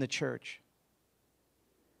in the church.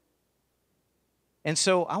 And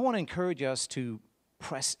so I want to encourage us to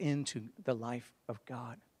press into the life of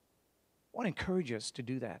God. I want to encourage us to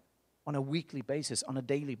do that on a weekly basis, on a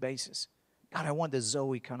daily basis. God, I want the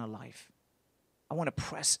Zoe kind of life. I want to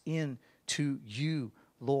press in to you,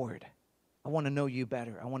 Lord. I want to know you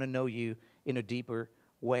better. I want to know you in a deeper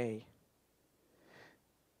way.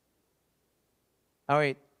 All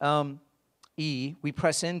right, E, we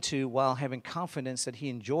press into while having confidence that he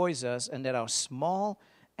enjoys us and that our small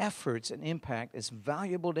efforts and impact is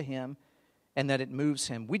valuable to him and that it moves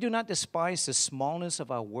him. We do not despise the smallness of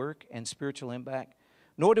our work and spiritual impact,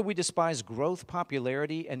 nor do we despise growth,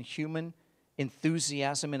 popularity, and human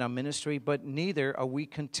enthusiasm in our ministry, but neither are we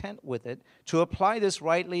content with it. To apply this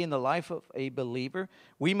rightly in the life of a believer,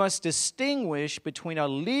 we must distinguish between our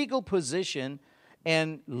legal position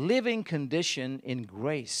and living condition in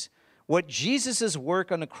grace. What Jesus'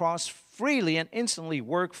 work on the cross freely and instantly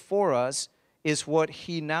worked for us is what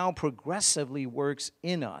he now progressively works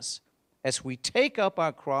in us as we take up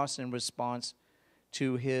our cross in response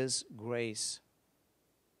to his grace.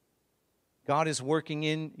 God is working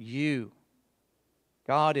in you.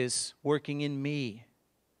 God is working in me.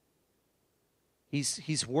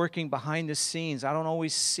 He's working behind the scenes. I don't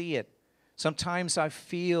always see it. Sometimes I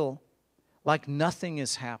feel like nothing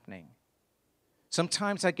is happening.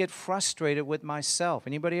 Sometimes I get frustrated with myself.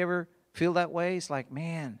 Anybody ever feel that way? It's like,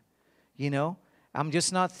 man, you know, I'm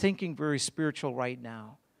just not thinking very spiritual right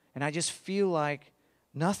now. And I just feel like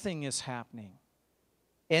nothing is happening.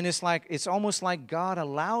 And it's almost like God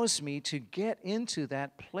allows me to get into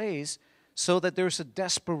that place so that there's a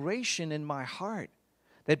desperation in my heart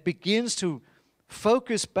that begins to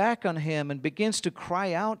focus back on him and begins to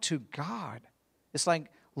cry out to God. It's like,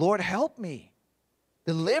 Lord, help me.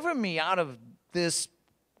 Deliver me out of this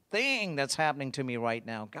thing that's happening to me right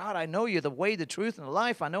now. God, I know you're the way, the truth, and the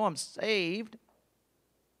life. I know I'm saved.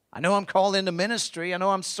 I know I'm called into ministry. I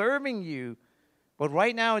know I'm serving you. But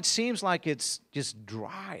right now it seems like it's just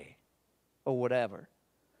dry or whatever.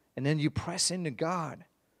 And then you press into God.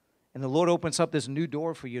 And the Lord opens up this new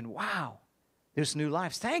door for you. And wow, there's new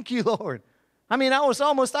life. Thank you, Lord. I mean, I was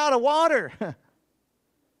almost out of water.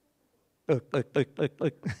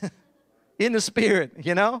 Look. In the Spirit,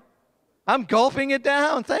 you know. I'm gulping it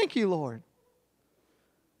down. Thank you, Lord.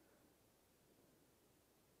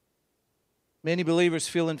 Many believers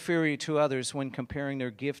feel inferior to others when comparing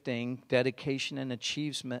their gifting, dedication, and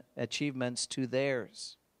achievements to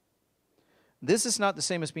theirs. This is not the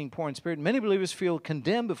same as being poor in spirit. Many believers feel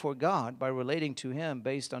condemned before God by relating to him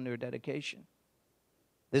based on their dedication.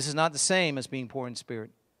 This is not the same as being poor in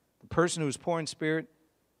spirit. The person who is poor in spirit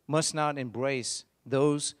must not embrace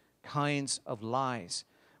those kinds of lies.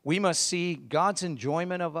 We must see God's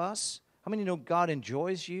enjoyment of us. How many know God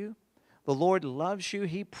enjoys you? The Lord loves you.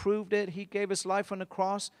 He proved it. He gave his life on the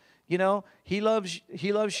cross. You know, he loves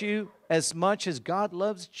you as much as God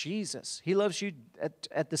loves Jesus. He loves you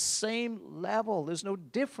at the same level. There's no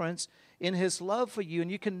difference in his love for you.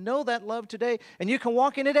 And you can know that love today, and you can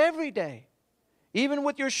walk in it every day, even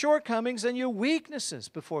with your shortcomings and your weaknesses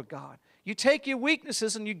before God. You take your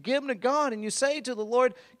weaknesses and you give them to God, and you say to the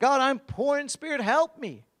Lord, God, I'm poor in spirit, help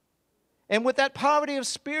me. And with that poverty of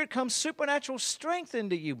spirit comes supernatural strength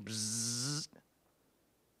into you. Bzzz.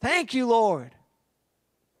 Thank you, Lord.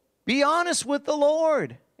 Be honest with the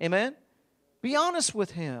Lord. Amen? Be honest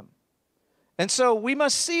with him. And so we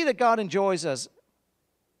must see that God enjoys us.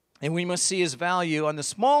 And we must see his value on the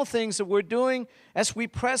small things that we're doing as we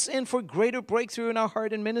press in for greater breakthrough in our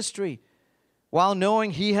heart and ministry, while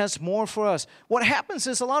knowing he has more for us. What happens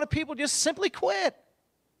is a lot of people just simply quit.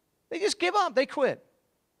 They just give up. They quit.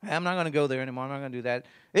 I'm not going to go there anymore. I'm not going to do that.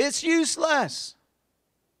 It's useless.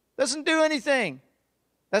 Doesn't do anything.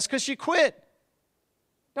 That's because you quit.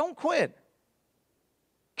 Don't quit.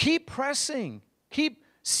 Keep pressing. Keep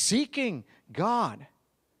seeking God.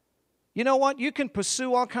 You know what? You can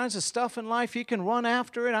pursue all kinds of stuff in life. You can run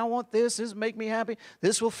after it. I want this. This will make me happy.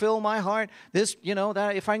 This will fill my heart. This, you know,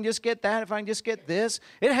 that if I can just get that, if I can just get this.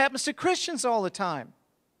 It happens to Christians all the time.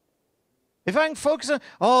 If I can focus on,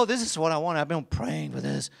 oh, this is what I want. I've been praying for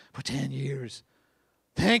this for 10 years.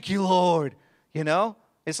 Thank you, Lord. You know,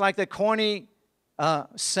 it's like the corny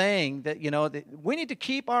saying that, you know, that we need to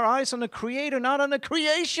keep our eyes on the Creator, not on the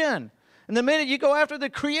creation. And the minute you go after the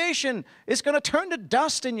creation, it's going to turn to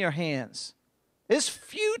dust in your hands. It's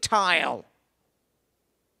futile.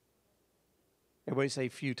 Everybody say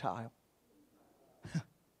futile.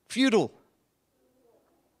 Futile.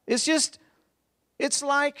 It's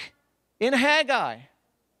like in Haggai,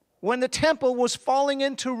 when the temple was falling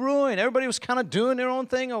into ruin, everybody was kind of doing their own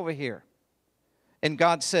thing over here. And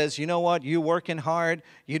God says, you know what, you're working hard,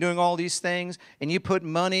 you're doing all these things, and you put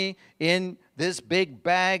money in this big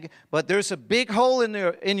bag, but there's a big hole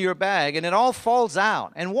in your bag, and it all falls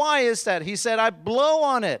out. And why is that? He said, I blow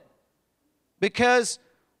on it, because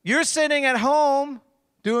you're sitting at home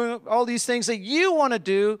doing all these things that you want to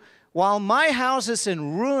do while my house is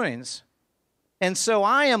in ruins. And so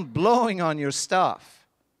I am blowing on your stuff.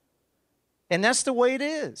 And that's the way it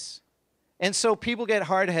is. And so people get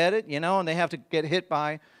hard-headed, you know, and they have to get hit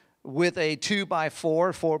with a 2x4,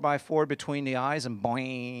 4x4 between the eyes, and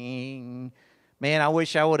boing. Man, I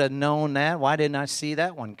wish I would have known that. Why didn't I see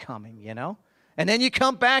that one coming, you know? And then you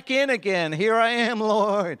come back in again. Here I am,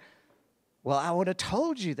 Lord. Well, I would have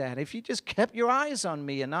told you that if you just kept your eyes on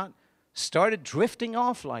me and not started drifting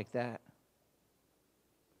off like that.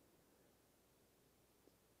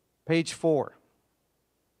 Page 4.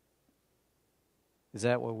 Is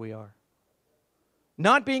that where we are?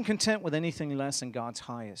 Not being content with anything less than God's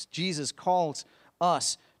highest. Jesus calls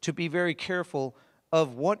us to be very careful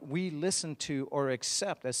of what we listen to or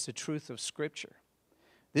accept as the truth of Scripture.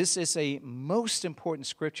 This is a most important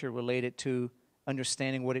Scripture related to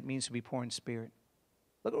understanding what it means to be poor in spirit.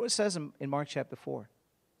 Look at what it says in Mark chapter 4.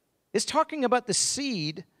 It's talking about the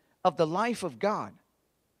seed of the life of God.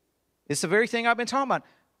 It's the very thing I've been talking about.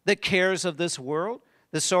 The cares of this world.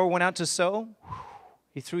 The sower went out to sow.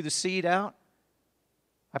 He threw the seed out.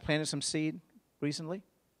 I planted some seed recently.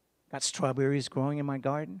 Got strawberries growing in my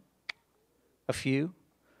garden. A few.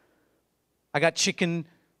 I got chicken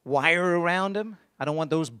wire around them. I don't want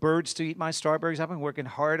those birds to eat my strawberries. I've been working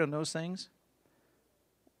hard on those things.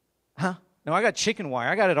 Huh? No, I got chicken wire.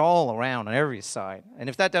 I got it all around on every side. And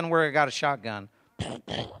if that doesn't work, I got a shotgun.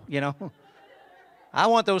 You know? I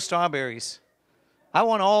want those strawberries. I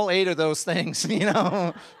want all 8 of those things, you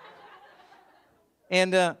know?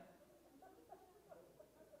 And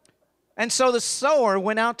so the sower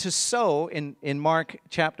went out to sow in Mark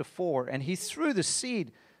chapter 4, and he threw the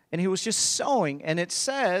seed, and he was just sowing. And it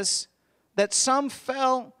says that some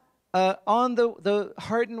fell on the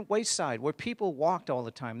hardened wayside where people walked all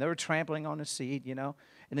the time. They were trampling on the seed, you know.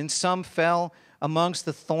 And then some fell amongst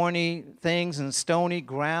the thorny things and stony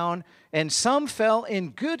ground, and some fell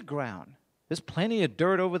in good ground. There's plenty of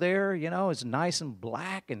dirt over there, you know. It's nice and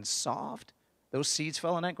black and soft. Those seeds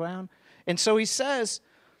fell on that ground. And so he says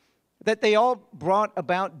that they all brought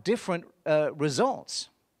about different results.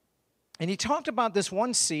 And he talked about this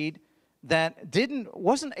one seed that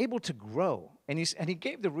wasn't able to grow. And he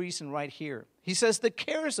gave the reason right here. He says, the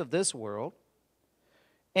cares of this world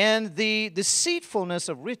and the deceitfulness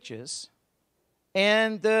of riches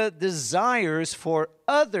and the desires for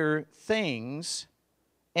other things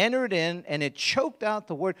entered in, and it choked out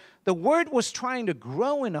the word. The word was trying to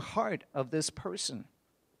grow in the heart of this person.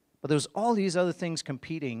 But there was all these other things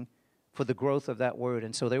competing for the growth of that word.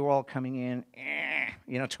 And so they were all coming in,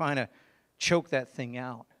 trying to choke that thing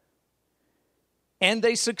out. And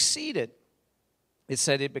they succeeded. It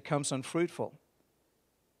said it becomes unfruitful.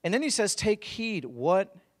 And then he says, take heed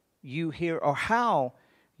what you hear or how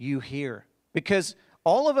you hear. Because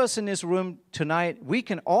all of us in this room tonight, we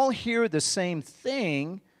can all hear the same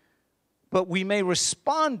thing, but we may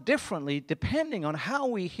respond differently depending on how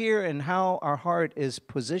we hear and how our heart is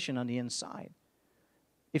positioned on the inside.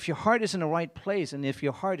 If your heart is in the right place and if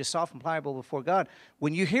your heart is soft and pliable before God,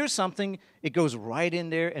 when you hear something, it goes right in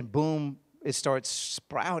there and boom, it starts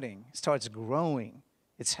sprouting, it starts growing.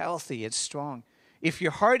 It's healthy, it's strong. If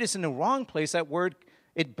your heart is in the wrong place, that word,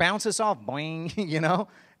 it bounces off, boing,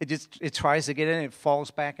 it tries to get in, it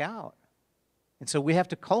falls back out. And so we have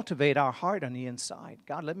to cultivate our heart on the inside.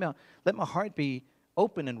 God, let my heart be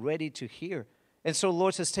open and ready to hear. And so the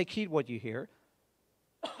Lord says, take heed what you hear.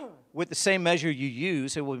 With the same measure you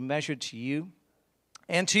use, it will be measured to you.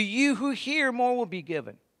 And to you who hear, more will be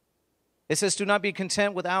given. It says, do not be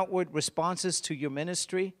content with outward responses to your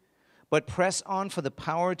ministry, but press on for the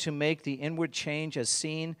power to make the inward change as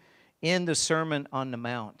seen in the Sermon on the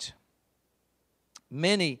Mount.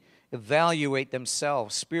 Many evaluate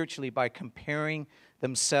themselves spiritually by comparing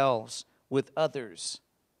themselves with others.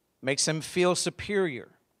 Makes them feel superior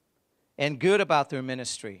and good about their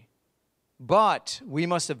ministry. But we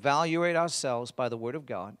must evaluate ourselves by the Word of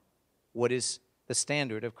God. What is the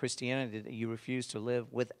standard of Christianity that you refuse to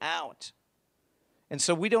live without? And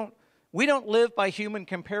so we don't live by human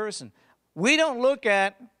comparison. We don't look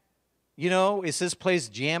at, is this place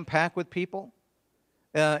jam-packed with people?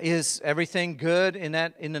 Is everything good in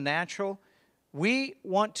the natural? We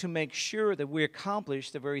want to make sure that we accomplish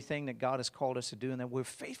the very thing that God has called us to do and that we're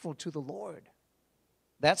faithful to the Lord.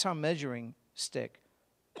 That's our measuring stick.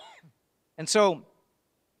 And so,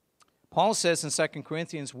 Paul says in 2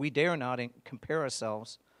 Corinthians, we dare not compare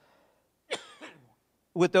ourselves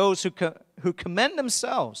with those who commend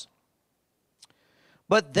themselves.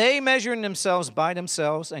 But they measuring themselves by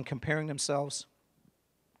themselves and comparing themselves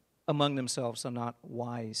among themselves are not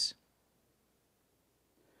wise.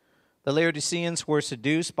 The Laodiceans were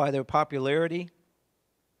seduced by their popularity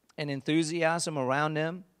and enthusiasm around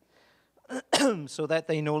them so that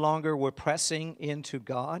they no longer were pressing into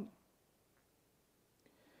God.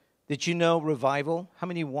 Did you know revival? How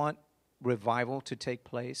many want revival to take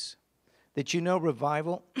place? Did you know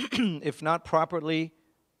revival, if not properly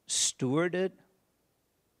stewarded?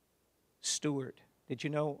 Steward. Did you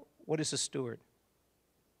know, what is a steward?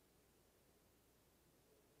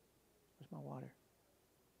 Where's my water?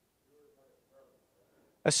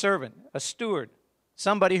 A servant, a steward,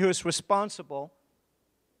 somebody who is responsible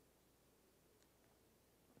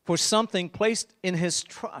for something placed in his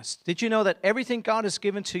trust. Did you know that everything God has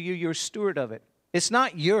given to you, you're a steward of it? It's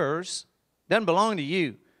not yours. It doesn't belong to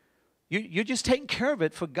you. You're just taking care of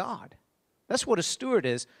it for God. That's what a steward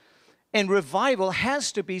is. And revival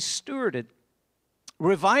has to be stewarded.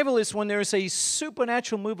 Revival is when there is a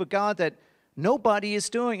supernatural move of God that nobody is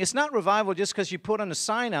doing. It's not revival just because you put on a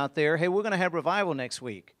sign out there, hey, we're going to have revival next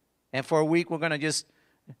week. And for a week, we're going to just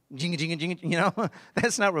jing, jing, jing,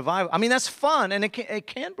 That's not revival. I mean, that's fun, and it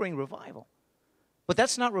can bring revival. But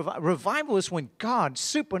that's not revival. Revival is when God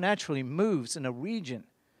supernaturally moves in a region.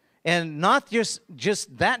 And not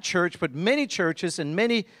just that church, but many churches and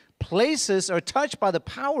many places are touched by the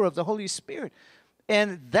power of the Holy Spirit.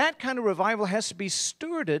 And that kind of revival has to be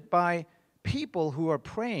stewarded by people who are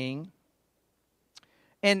praying.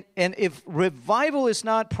 And if revival is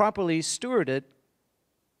not properly stewarded,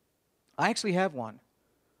 I actually have one.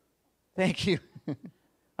 Thank you.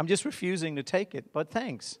 I'm just refusing to take it, but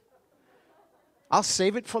thanks. I'll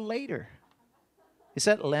save it for later. Is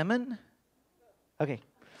that lemon? Okay.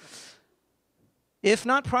 If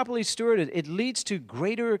not properly stewarded, it leads to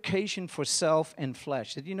greater occasion for self and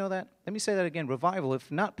flesh. Did you know that? Let me say that again. Revival,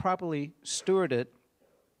 if not properly stewarded,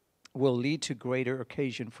 will lead to greater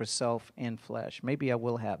occasion for self and flesh. Maybe I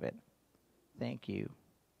will have it. Thank you.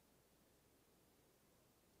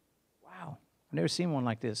 Wow. I've never seen one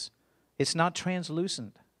like this. It's not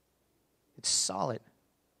translucent. It's solid.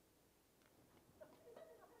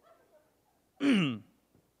 That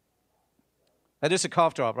is a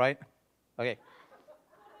cough drop, right? Okay.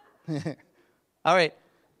 All right.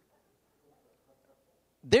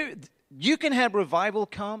 You can have revival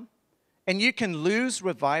come, and you can lose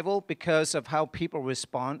revival because of how people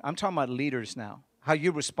respond. I'm talking about leaders now. How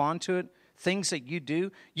you respond to it, things that you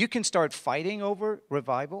do. You can start fighting over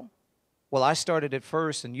revival. Well, I started it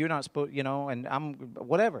first, and you're not supposed, and I'm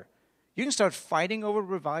whatever. You can start fighting over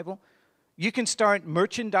revival. You can start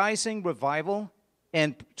merchandising revival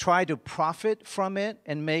and try to profit from it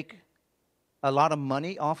and make a lot of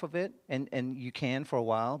money off of it, and you can for a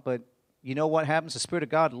while, but you know what happens? The Spirit of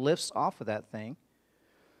God lifts off of that thing.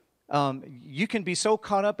 You can be so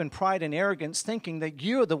caught up in pride and arrogance thinking that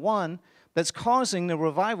you're the one that's causing the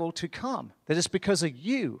revival to come, that it's because of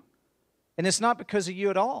you. And it's not because of you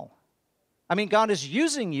at all. I mean, God is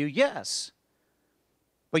using you, yes.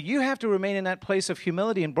 But you have to remain in that place of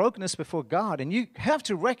humility and brokenness before God. And you have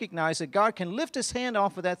to recognize that God can lift his hand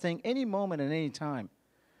off of that thing any moment and any time.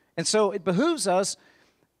 And so it behooves us,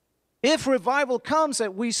 if revival comes,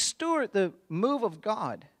 that we steward the move of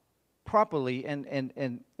God properly and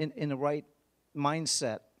in the right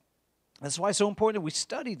mindset. That's why it's so important that we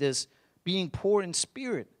study this, being poor in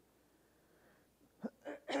spirit.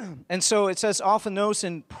 And so it says, often those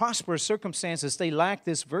in prosperous circumstances, they lack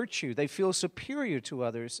this virtue. They feel superior to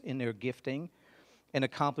others in their gifting and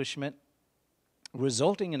accomplishment,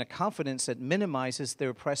 resulting in a confidence that minimizes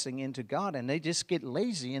their pressing into God, and they just get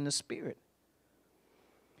lazy in the spirit.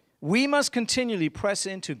 We must continually press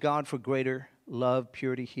into God for greater love,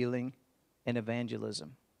 purity, healing, and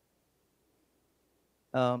evangelism.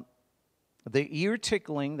 The ear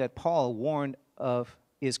tickling that Paul warned of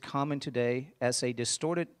is common today as a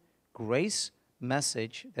distorted grace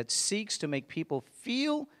message that seeks to make people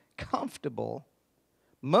feel comfortable.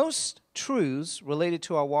 Most truths related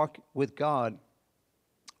to our walk with God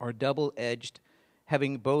are double-edged,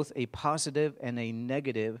 having both a positive and a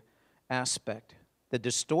negative aspect. The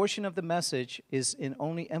distortion of the message is in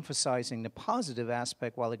only emphasizing the positive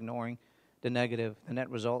aspect while ignoring the negative. The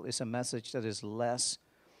net result is a message that is less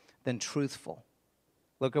than truthful.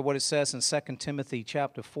 Look at what it says in 2 Timothy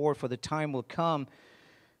chapter 4. For the time will come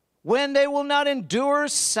when they will not endure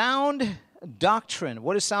sound doctrine.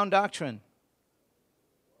 What is sound doctrine?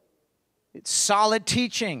 It's solid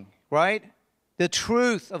teaching, right? The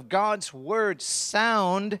truth of God's word,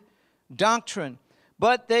 sound doctrine.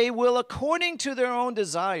 But they will, according to their own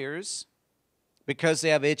desires, because they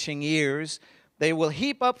have itching ears, they will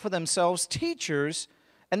heap up for themselves teachers,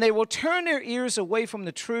 and they will turn their ears away from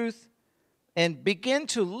the truth and begin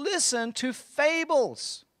to listen to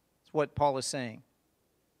fables. That's what Paul is saying.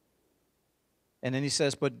 And then he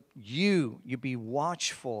says, but you be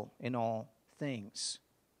watchful in all things.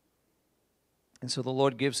 And so the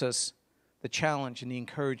Lord gives us the challenge and the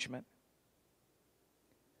encouragement.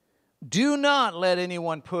 Do not let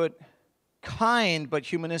anyone put kind but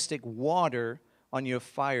humanistic water on your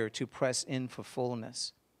fire to press in for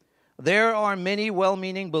fullness. There are many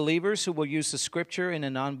well-meaning believers who will use the Scripture in a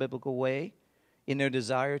non-biblical way in their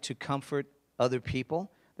desire to comfort other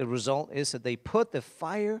people. The result is that they put the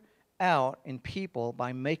fire out in people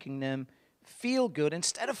by making them feel good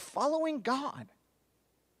instead of following God.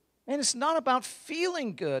 And it's not about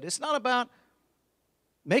feeling good. It's not about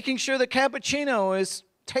making sure the cappuccino is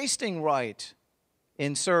tasting right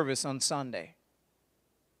in service on Sunday.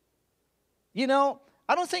 You know,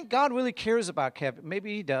 I don't think God really cares about cappuccino.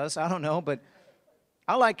 Maybe he does. I don't know. But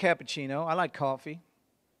I like cappuccino. I like coffee.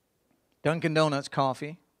 Dunkin' Donuts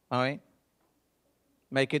coffee. All right.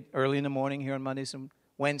 Make it early in the morning here on Mondays and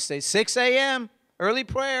Wednesdays. 6 a.m. Early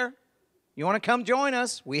prayer. You want to come join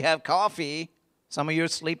us? We have coffee. Some of you are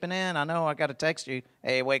sleeping in. I know. I got to text you.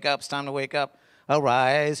 Hey, wake up. It's time to wake up.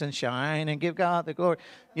 Arise and shine and give God the glory.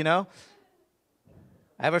 You know.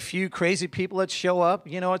 I have a few crazy people that show up,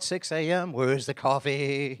 you know, at 6 a.m. Where's the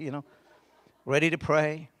coffee? You know, ready to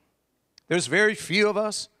pray. There's very few of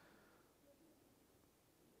us.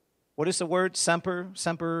 What is the word? Semper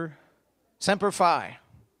Fi.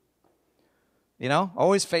 You know,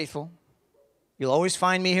 always faithful. You'll always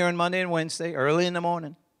find me here on Monday and Wednesday, early in the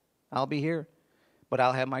morning. I'll be here, but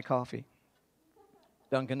I'll have my coffee.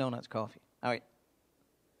 Dunkin' Donuts coffee. All right.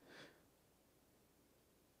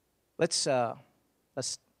 Let's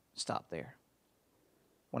stop there.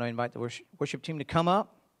 I want to invite the worship team to come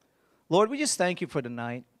up. Lord, we just thank you for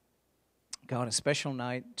tonight. God, a special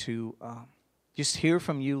night to just hear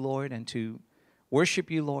from you, Lord, and to worship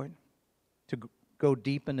you, Lord, to go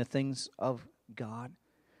deep into things of God.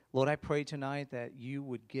 Lord, I pray tonight that you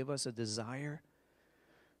would give us a desire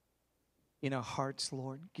in our hearts,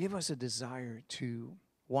 Lord. Give us a desire to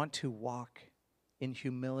want to walk in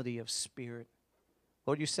humility of spirit.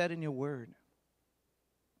 Lord, you said in your word,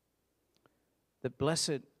 the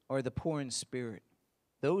blessed are the poor in spirit,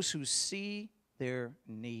 those who see their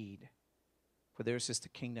need, for theirs is the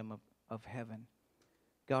kingdom of heaven.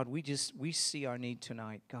 God, we see our need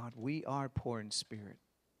tonight. God, we are poor in spirit.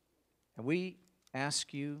 And we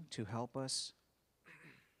ask you to help us.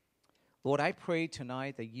 Lord, I pray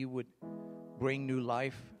tonight that you would bring new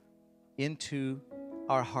life into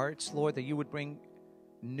our hearts, Lord, that you would bring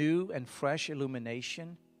new and fresh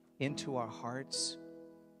illumination into our hearts.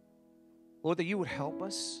 Lord, that you would help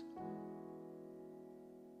us.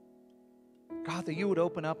 God, that you would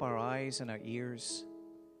open up our eyes and our ears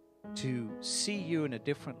to see you in a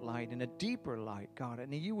different light, in a deeper light, God,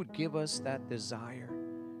 and that you would give us that desire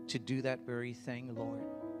to do that very thing, Lord.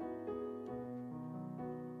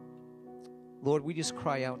 Lord, we just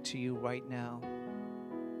cry out to you right now.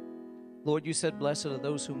 Lord, you said, blessed are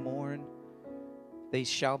those who mourn, they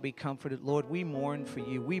shall be comforted. Lord, we mourn for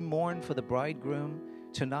you. We mourn for the bridegroom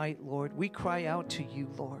tonight, Lord. We cry out to you,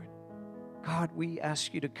 Lord. God, we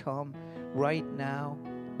ask you to come right now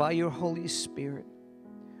by your Holy Spirit.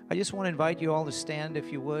 I just want to invite you all to stand,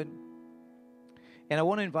 if you would. And I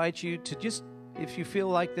want to invite you to just, if you feel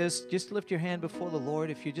like this, just lift your hand before the Lord.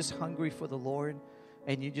 If you're just hungry for the Lord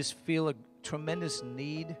and you just feel a tremendous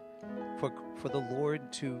need for the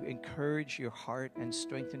Lord to encourage your heart and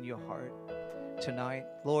strengthen your heart tonight,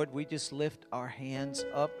 Lord, we just lift our hands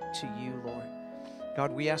up to you, Lord.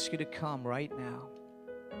 God, we ask you to come right now.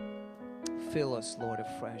 Fill us, Lord,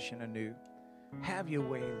 afresh and anew. Have your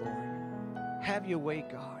way, Lord. Have your way,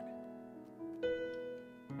 God.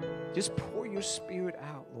 Just pour your Spirit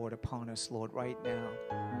out, Lord, upon us, Lord, right now.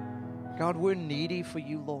 God, we're needy for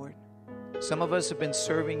you, Lord. Some of us have been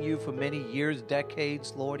serving you for many years,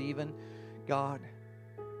 decades, Lord, even, God.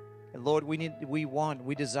 And Lord,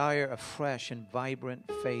 we desire a fresh and vibrant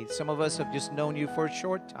faith. Some of us have just known you for a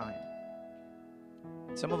short time.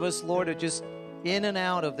 Some of us, Lord, are just in and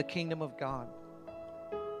out of the kingdom of God.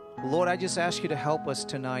 Lord, I just ask you to help us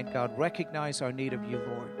tonight, God. Recognize our need of you,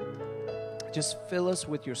 Lord. Just fill us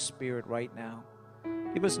with your Spirit right now.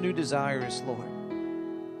 Give us new desires, Lord.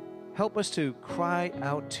 Help us to cry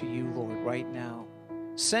out to you, Lord, right now.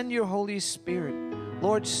 Send your Holy Spirit.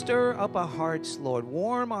 Lord, stir up our hearts, Lord.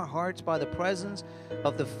 Warm our hearts by the presence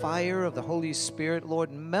of the fire of the Holy Spirit,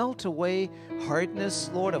 Lord. Melt away hardness,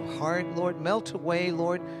 Lord, of heart, Lord. Melt away,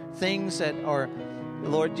 Lord, things that are,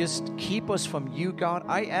 Lord, just keep us from you, God.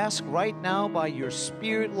 I ask right now by your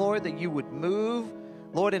Spirit, Lord, that you would move,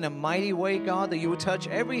 Lord, in a mighty way, God, that you would touch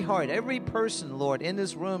every heart, every person, Lord, in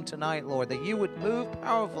this room tonight, Lord, that you would move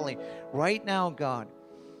powerfully right now, God.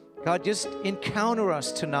 God, just encounter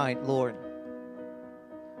us tonight, Lord.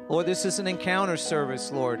 Lord, this is an encounter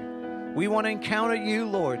service, Lord. We want to encounter you,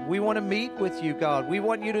 Lord. We want to meet with you, God. We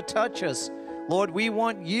want you to touch us. Lord, we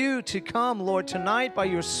want you to come, Lord, tonight by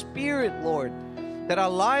your Spirit, Lord, that our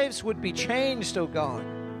lives would be changed, oh God.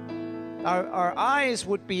 Our eyes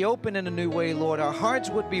would be open in a new way, Lord. Our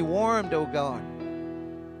hearts would be warmed, oh God.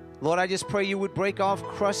 Lord, I just pray you would break off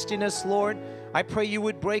crustiness, Lord. I pray you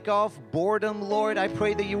would break off boredom, Lord. I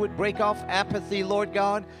pray that you would break off apathy, Lord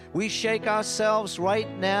God. We shake ourselves right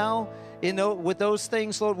now with those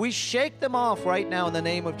things, Lord. We shake them off right now in the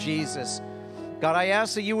name of Jesus. God, I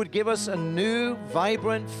ask that you would give us a new,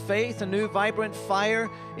 vibrant faith, a new, vibrant fire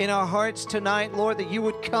in our hearts tonight, Lord, that you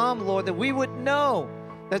would come, Lord, that we would know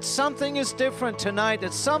that something is different tonight,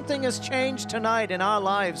 that something has changed tonight in our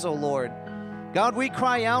lives, oh Lord. God, we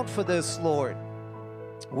cry out for this, Lord.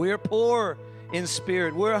 We're poor in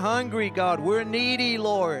spirit. We're hungry, God. We're needy,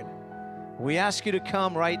 Lord. We ask you to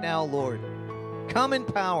come right now, Lord. Come in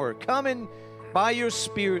power. Come in by your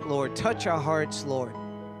Spirit, Lord. Touch our hearts, Lord.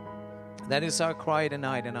 That is our cry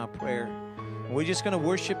tonight and our prayer. We're just going to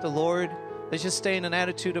worship the Lord. Let's just stay in an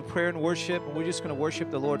attitude of prayer and worship. And we're just going to worship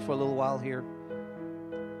the Lord for a little while here.